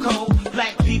world so cold.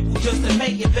 Black people just to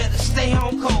make it better stay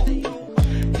on cold.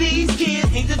 These kids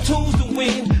need the tools to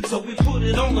win, so we put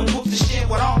it on the book to share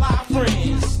with all our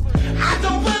friends. I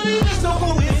don't believe it's no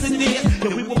coincidence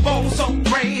that we were born so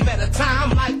brave at a time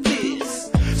like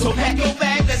this. So pack your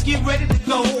bag, let's get ready to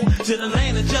go to the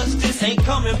land of justice. Ain't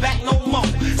coming back no more.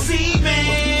 See,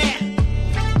 man.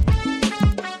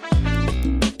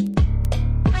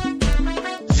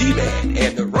 Z-Man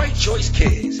and the Right Choice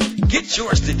Kids. Get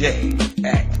yours today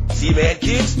at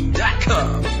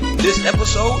zmankids.com. This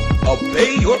episode,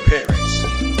 Obey Your Parents.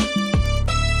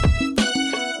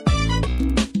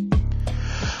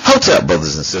 What's up,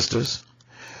 brothers and sisters?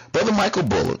 Brother Michael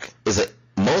Bullock is a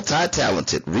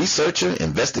multi-talented researcher,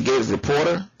 investigative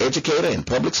reporter, educator, and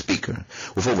public speaker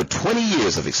with over 20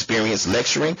 years of experience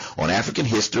lecturing on African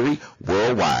history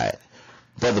worldwide.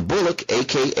 Brother Bullock,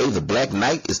 a.k.a. The Black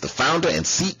Knight, is the founder and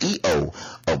CEO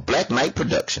of Black Knight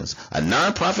Productions, a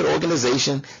non-profit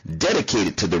organization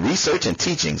dedicated to the research and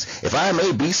teachings, if I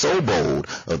may be so bold,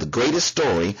 of the greatest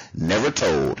story never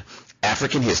told,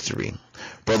 African history.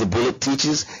 Brother Bullock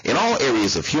teaches in all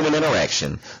areas of human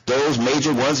interaction, those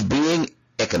major ones being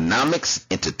economics,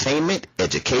 entertainment,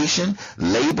 education,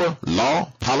 labor,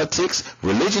 law, politics,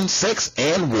 religion, sex,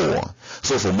 and war.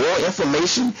 So for more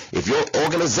information, if your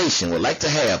organization would like to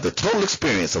have the total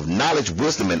experience of knowledge,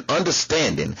 wisdom, and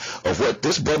understanding of what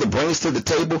this brother brings to the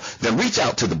table, then reach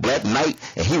out to the Black Knight,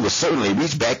 and he will certainly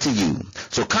reach back to you.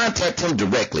 So contact him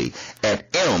directly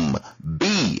at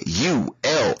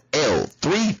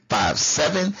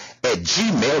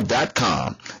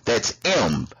mbull357@gmail.com. That's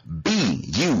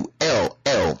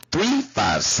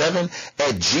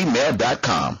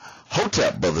mbull357@gmail.com.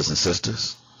 Hotep, brothers and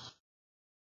sisters.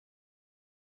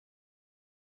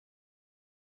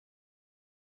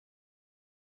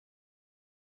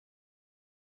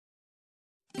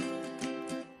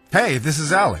 Hey, this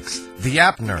is Alex, the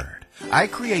App Nerd. I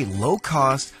create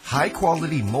low-cost,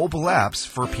 high-quality mobile apps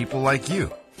for people like you.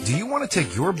 Do you want to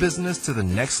take your business to the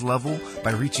next level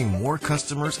by reaching more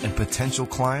customers and potential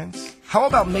clients? How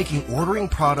about making ordering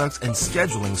products and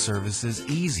scheduling services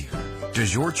easier?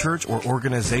 Does your church or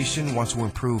organization want to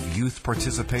improve youth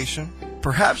participation?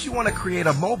 Perhaps you want to create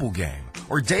a mobile game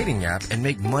or dating app and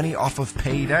make money off of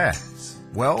paid ads.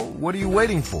 Well, what are you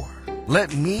waiting for?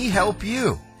 Let me help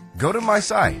you. Go to my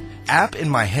site,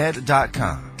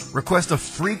 appinmyhead.com. Request a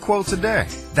free quote today.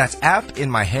 That's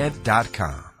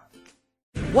appinmyhead.com.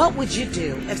 What would you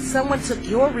do if someone took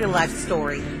your real-life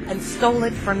story and stole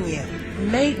it from you,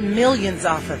 made millions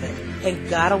off of it, and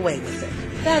got away with it?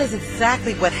 That is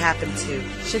exactly what happened to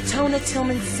Shatona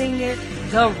Tillman Sr.,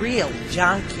 the real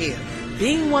John Q.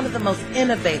 Being one of the most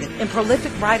innovative and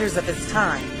prolific writers of his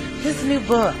time, his new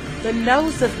book, The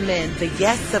Nose of Men, The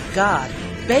Yes of God,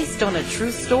 based on a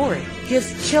true story,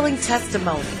 gives chilling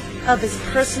testimony of his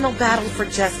personal battle for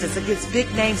justice against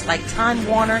big names like Time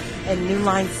Warner and New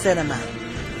Line Cinema.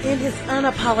 In his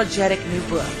unapologetic new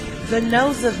book, The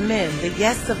Nose of Men, The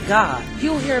Yes of God,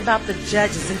 you'll hear about the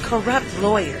judges and corrupt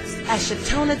lawyers as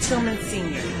Shatona Tillman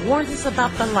Sr. warns us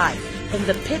about the life and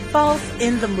the pitfalls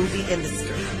in the movie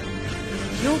industry.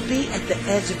 You'll be at the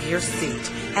edge of your seat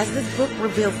as this book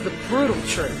reveals the brutal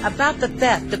truth about the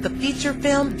theft of the feature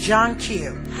film John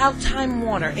Q, how Time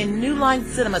Warner and New Line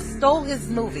Cinema stole his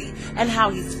movie, and how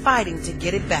he's fighting to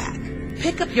get it back.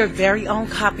 Pick up your very own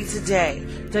copy today,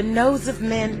 The Nose of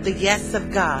Men, The Yes of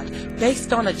God,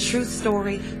 based on a true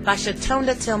story by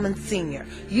Shatona Tillman Sr.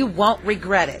 You won't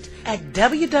regret it at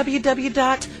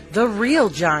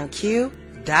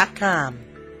www.therealjohnq.com.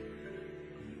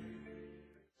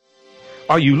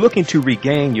 Are you looking to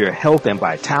regain your health and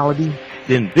vitality?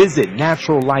 Then visit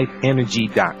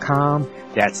naturallifeenergy.com.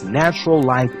 That's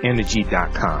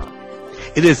naturallifeenergy.com.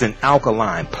 It is an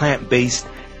alkaline, plant-based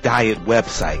diet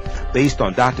website based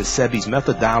on Dr. Sebi's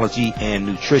methodology and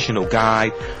nutritional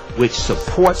guide, which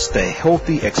supports the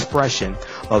healthy expression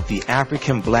of the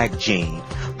African black gene,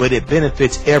 but it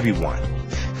benefits everyone.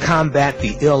 Combat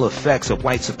the ill effects of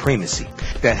white supremacy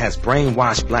that has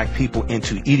brainwashed black people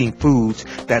into eating foods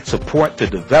that support the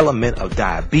development of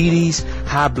diabetes,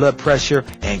 high blood pressure,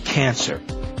 and cancer.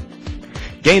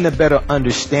 Gain a better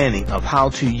understanding of how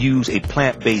to use a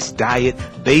plant-based diet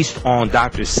based on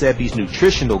Dr. Sebi's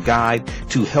nutritional guide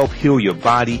to help heal your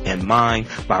body and mind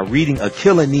by reading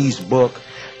Achilles' book,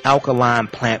 Alkaline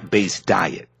Plant-Based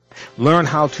Diet. Learn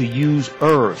how to use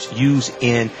herbs used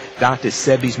in Dr.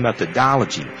 Sebi's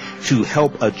methodology to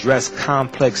help address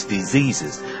complex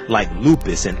diseases like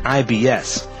lupus and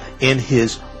IBS in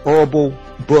his herbal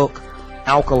book,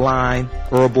 Alkaline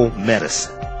Herbal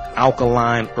Medicine.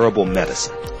 Alkaline Herbal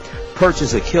Medicine.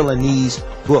 Purchase Achilles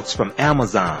books from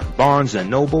Amazon, Barnes &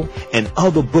 Noble, and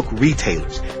other book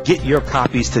retailers. Get your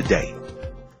copies today.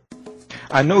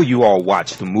 I know you all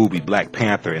watched the movie Black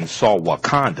Panther and saw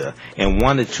Wakanda and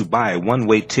wanted to buy a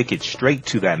one-way ticket straight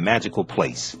to that magical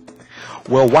place.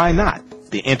 Well, why not?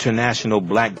 The International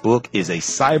Black Book is a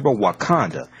cyber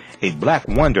Wakanda, a black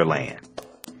wonderland.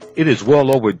 It is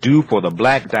well overdue for the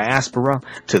black diaspora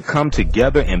to come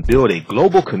together and build a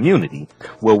global community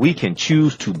where we can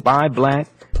choose to buy black,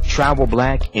 travel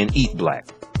black, and eat black.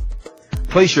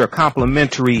 Place your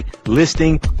complimentary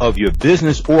listing of your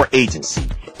business or agency.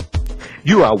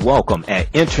 You are welcome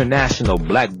at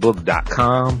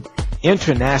internationalblackbook.com,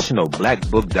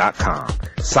 internationalblackbook.com.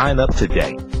 Sign up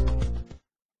today.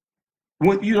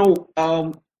 When,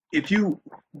 if you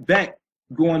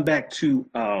going back to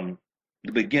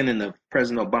the beginning of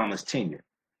President Obama's tenure,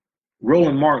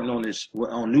 Roland Martin on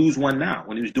News One Now,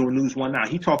 when he was doing News One Now,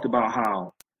 he talked about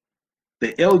how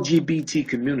the LGBT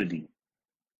community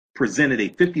presented a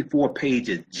 54-page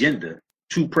agenda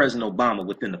to President Obama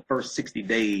within the first 60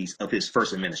 days of his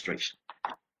first administration.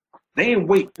 They didn't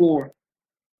wait for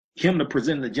him to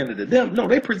present an agenda to them. No,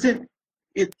 they present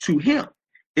it to him.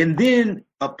 And then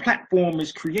a platform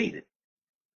is created.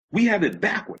 We have it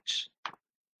backwards.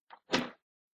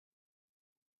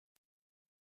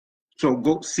 So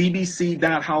go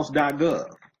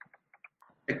cbc.house.gov.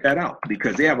 Check that out,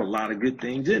 because they have a lot of good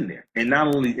things in there. And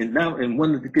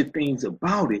one of the good things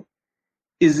about it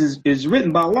is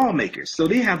written by lawmakers. So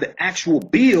they have the actual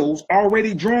bills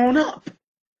already drawn up.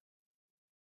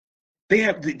 They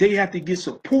have to get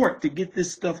support to get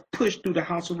this stuff pushed through the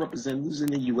House of Representatives and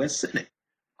the U.S. Senate.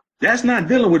 That's not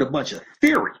dealing with a bunch of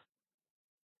theory.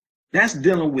 That's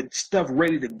dealing with stuff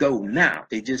ready to go now.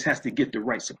 It just has to get the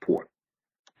right support.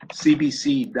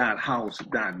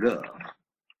 cbc.house.gov.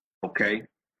 Okay?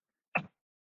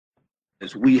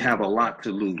 As we have a lot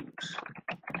to lose.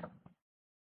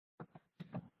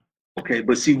 Okay,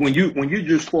 but see, when you're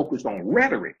just focused on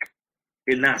rhetoric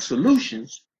and not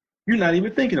solutions, you're not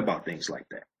even thinking about things like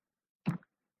that.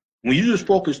 When you're just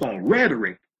focused on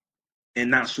rhetoric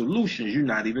and not solutions, you're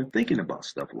not even thinking about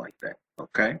stuff like that.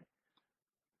 Okay.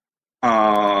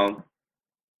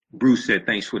 Bruce said,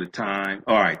 thanks for the time.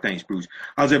 All right, thanks, Bruce.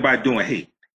 How's everybody doing? Hey,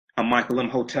 I'm Michael M.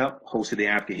 Hotep, host of the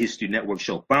African History Network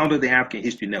show, founder of the African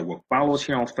History Network. Follow us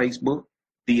here on Facebook,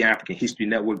 The African History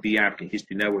Network, The African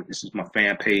History Network. This is my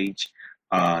fan page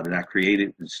that I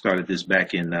created. Started this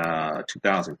back in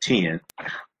 2010.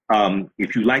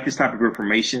 If you like this type of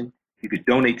information, you could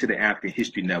donate to the African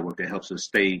History Network. That helps us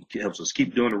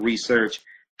keep doing the research,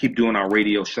 keep doing our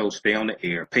radio show, stay on the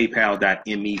air.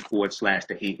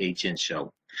 PayPal.me/the AHN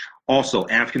show. Also,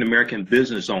 African American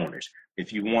business owners,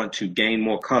 if you want to gain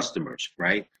more customers,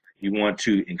 right? You want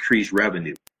to increase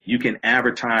revenue, you can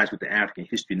advertise with the African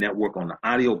History Network on the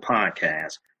audio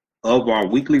podcast of our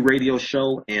weekly radio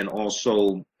show and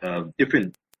also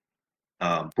different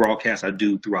broadcasts I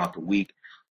do throughout the week.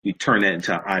 We turn that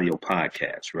into an audio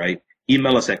podcast, right?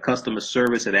 Email us at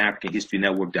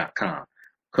customerservice@africanhistorynetwork.com.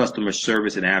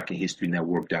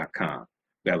 Customerservice@africanhistorynetwork.com.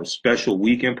 We have a special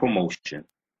weekend promotion.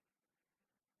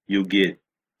 You'll get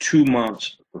 2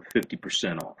 months for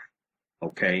 50% off.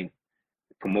 Okay?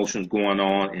 The promotion's going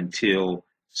on until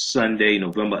Sunday,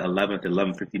 November 11th,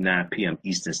 11:59 p.m.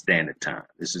 Eastern Standard Time.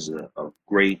 This is a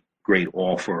great, great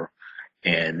offer,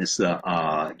 and this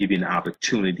give you an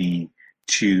opportunity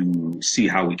to see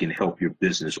how we can help your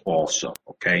business also.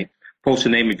 Okay? Post the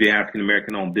name of your African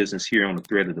American owned business here on the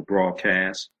thread of the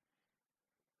broadcast.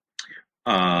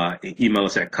 Email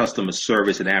us at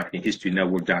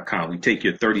customerservice@africanhistorynetwork.com. We take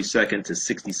your 30-second to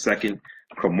 60-second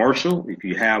commercial. If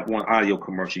you have one, audio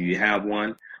commercial, you have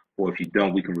one. Or if you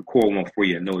don't, we can record one for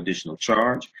you at no additional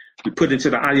charge. We put it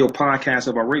into the audio podcast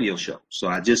of our radio show. So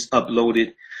I just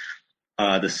uploaded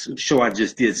the show I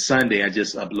just did Sunday. I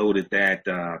just uploaded that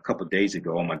a couple of days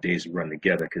ago. All my days run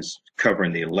together because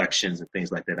covering the elections and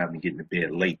things like that, I've been getting to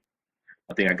bed late.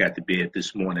 I think I got to bed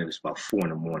this morning. It's about 4 in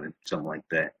the morning, something like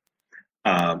that.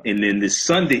 And then this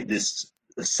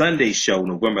Sunday show,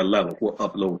 November 11th, we'll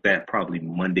upload that probably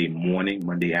Monday morning,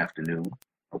 Monday afternoon.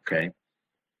 Okay.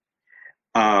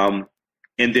 And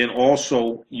then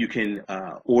also you can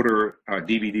order our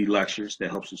DVD lectures.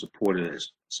 That helps to support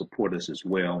us as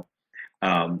well.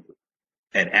 At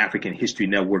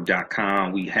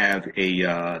AfricanHistoryNetwork.com, we have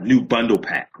a new bundle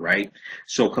pack, right?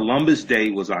 So Columbus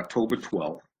Day was October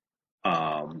 12th.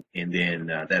 And then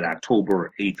that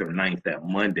October 8th or 9th, that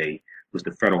Monday, was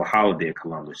the federal holiday of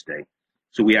Columbus Day.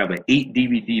 So we have an 8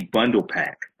 DVD bundle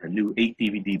pack, a new 8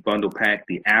 DVD bundle pack,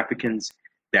 The Africans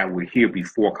That Were Here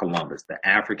Before Columbus, the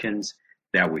Africans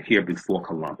that were here before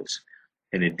Columbus.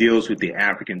 And it deals with the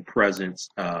African presence.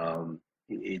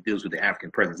 It deals with the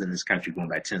African presence in this country going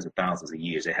back tens of thousands of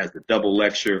years. It has the double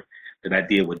lecture that I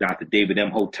did with Dr. David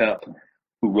M. Hotep,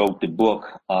 who wrote the book.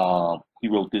 He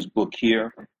wrote this book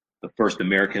here, The First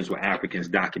Americans Were Africans,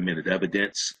 Documented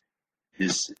Evidence.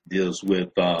 This deals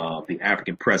with the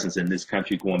African presence in this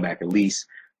country going back at least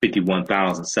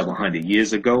 51,700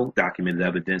 years ago. Documented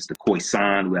evidence. The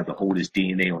Khoisan, who have the oldest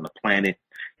DNA on the planet.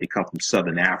 They come from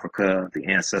Southern Africa, the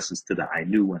ancestors to the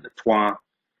Ainu and the Twa.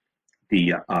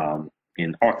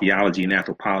 In archaeology and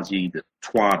anthropology, the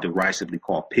Twa derisively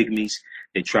called pygmies.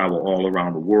 They travel all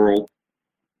around the world.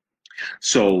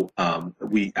 So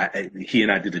he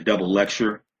and I did a double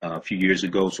lecture a few years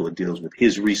ago, so it deals with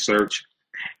his research.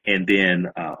 And then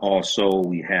also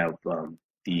we have one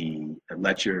of the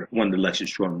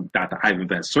lectures from Dr. Ivan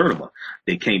Van Sertima.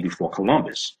 They came before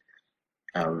Columbus.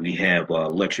 We have a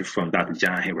lecture from Dr.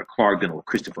 John Henry Clark dealing with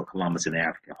Christopher Columbus and the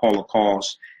African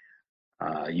Holocaust.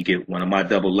 You get one of my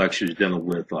double lectures dealing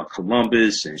with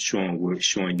Columbus and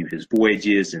showing you his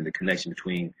voyages and the connection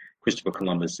between Christopher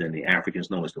Columbus and the Africans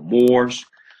known as the Moors,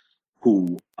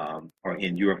 who are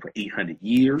in Europe for 800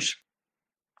 years.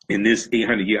 And this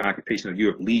 800-year occupation of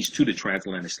Europe leads to the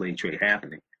transatlantic slave trade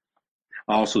happening.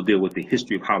 I also deal with the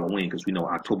history of Halloween because we know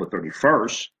October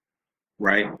 31st,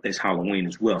 right, is Halloween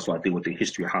as well. So I deal with the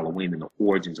history of Halloween and the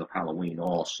origins of Halloween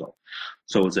also.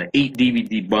 So it's an 8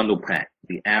 DVD bundle pack,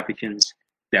 The Africans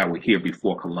That Were Here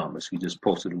Before Columbus. We just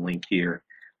posted a link here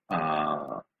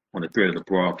on the thread of the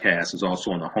broadcast. It's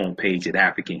also on the homepage at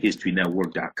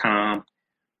AfricanHistoryNetwork.com,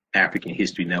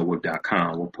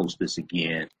 AfricanHistoryNetwork.com. We'll post this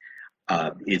again.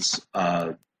 It's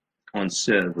on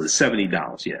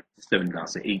 $70, yeah,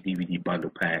 $70, an 8 DVD bundle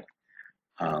pack.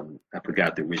 I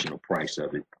forgot the original price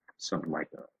of it, something like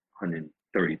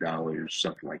 $130,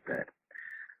 something like that.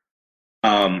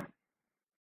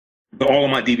 But all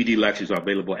of my DVD lectures are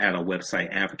available at our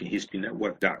website,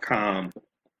 AfricanHistoryNetwork.com.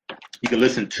 You can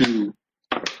listen to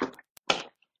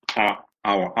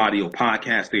our audio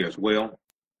podcast there as well.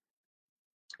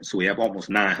 So we have almost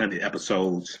 900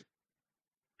 episodes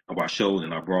of our shows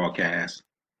and our broadcasts.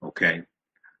 Okay.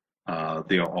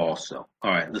 There also.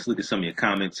 All right, let's look at some of your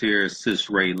comments here. Sis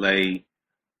Ray Lay,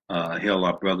 hail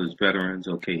our brothers, veterans.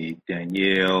 Okay,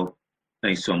 Danielle,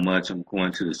 thanks so much. I'm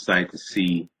going to the site to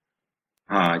see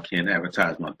how I can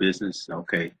advertise my business.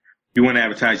 Okay, if you want to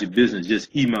advertise your business,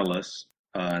 just email us,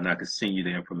 and I can send you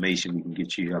the information. We can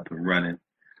get you up and running.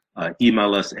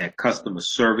 Email us at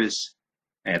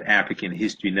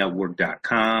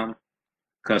customerservice@AfricanHistoryNetwork.com.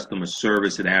 Customer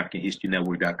service at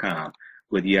AfricanHistoryNetwork.com.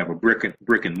 Whether you have a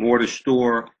brick and mortar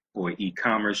store or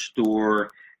e-commerce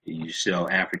store, you sell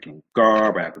African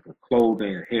garb, African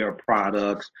clothing, hair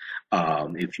products.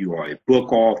 If you are a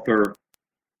book author,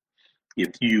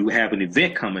 if you have an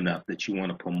event coming up that you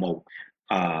want to promote,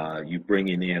 you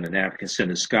bringing in an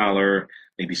African-centered scholar,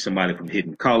 maybe somebody from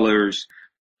Hidden Colors,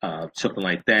 something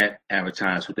like that,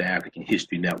 advertise with the African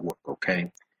History Network,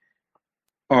 okay?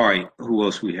 All right, who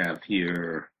else we have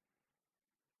here?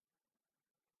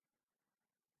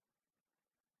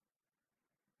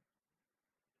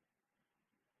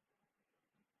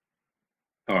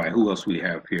 All right, who else we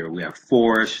have here? We have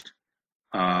Forrest.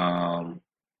 Call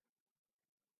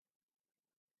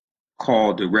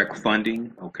direct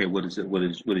funding. Okay, what is it? What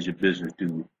does your business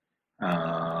do?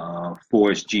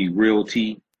 Forrest G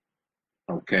Realty.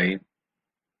 Okay.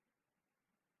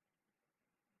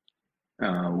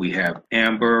 We have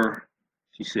Amber.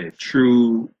 She said,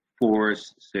 true.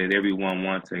 Forrest said, everyone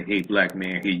wants a hey black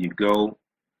man, here you go.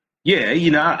 Yeah, you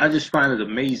know, I just find it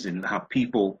amazing how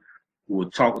people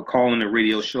will call in the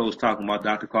radio shows talking about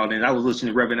Dr. Carlin. I was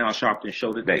listening to Reverend Al Sharpton's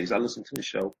show today, so I listen to the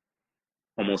show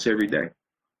almost every day.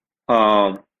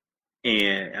 And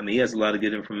I mean, he has a lot of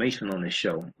good information on this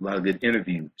show, a lot of good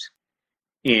interviews.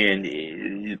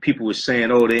 And people were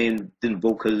saying, oh, they didn't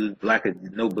vote because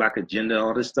no black agenda,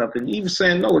 all this stuff. And he was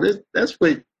saying, no, that's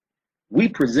what we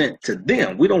present to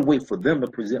them. We don't wait for them to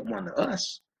present one to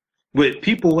us. But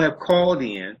people have called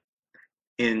in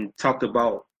and talked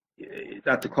about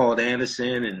Dr. Carl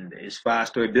Anderson and his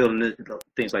 5-story building,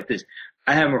 things like this.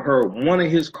 I haven't heard one of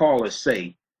his callers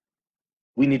say,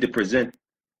 we need to present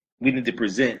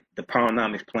the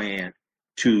Powernomics plan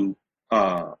to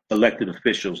elected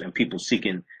officials and people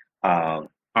seeking our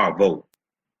vote,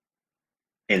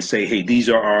 and say, hey, these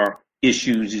are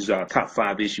issues. These are top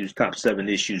 5 issues, top 7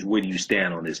 issues. Where do you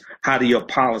stand on this? How do your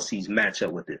policies match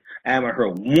up with it? I haven't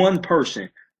heard one person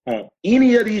on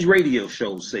any of these radio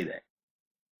shows say that.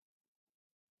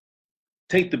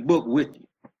 Take the book with you.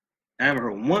 I haven't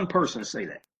heard one person say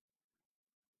that.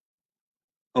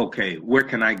 Okay, where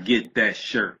can I get that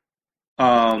shirt?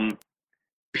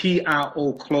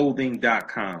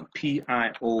 PIOclothing.com.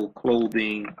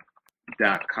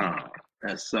 PIOclothing.com.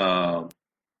 That's Power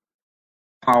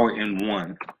in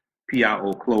One.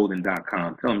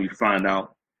 PIOclothing.com. Tell them you found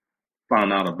out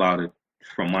about it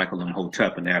from Michael M.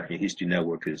 Hotep and the African History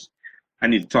Network, because I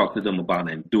need to talk to them about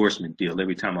an endorsement deal.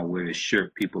 Every time I wear this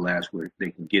shirt, people ask where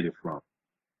they can get it from.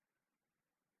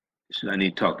 So I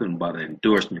need to talk to them about an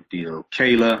endorsement deal.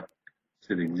 Kayla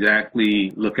said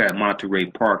exactly. Look at Monterey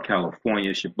Park,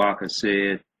 California. Shabaka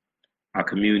said our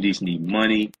communities need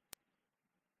money.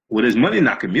 Well, there's money in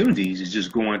our communities. It's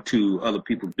just going to other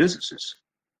people's businesses.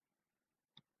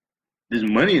 There's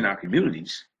money in our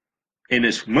communities. And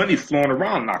there's money flowing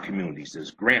around in our communities.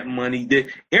 There's grant money.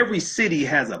 Every city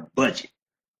has a budget.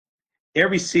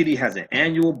 Every city has an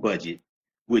annual budget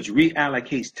which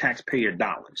reallocates taxpayer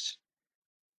dollars.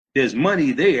 There's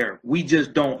money there. We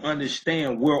just don't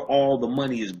understand where all the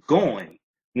money is going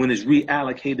when it's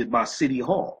reallocated by City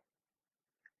Hall.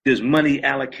 There's money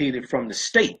allocated from the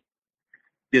state.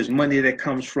 There's money that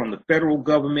comes from the federal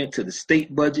government to the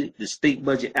state budget. The state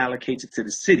budget allocates it to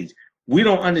the cities. We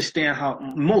don't understand how,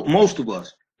 most of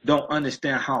us don't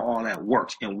understand how all that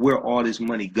works and where all this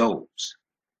money goes.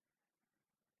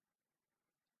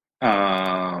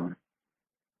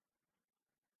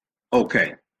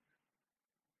 Okay.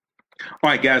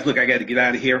 All right, guys, look, I got to get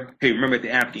out of here. Hey, remember at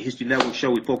the African History Network show,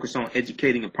 we focus on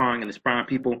educating, empowering, and inspiring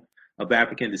people of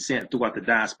African descent throughout the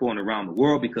diaspora and around the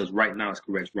world, because right now it's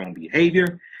corrects wrong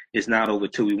behavior. It's not over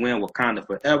till we win. Wakanda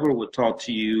forever. We'll talk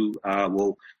to you.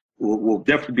 We'll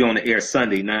definitely be on the air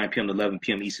Sunday, 9 p.m. to 11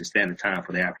 p.m. Eastern Standard Time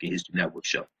for the African History Network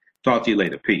show. Talk to you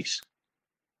later. Peace.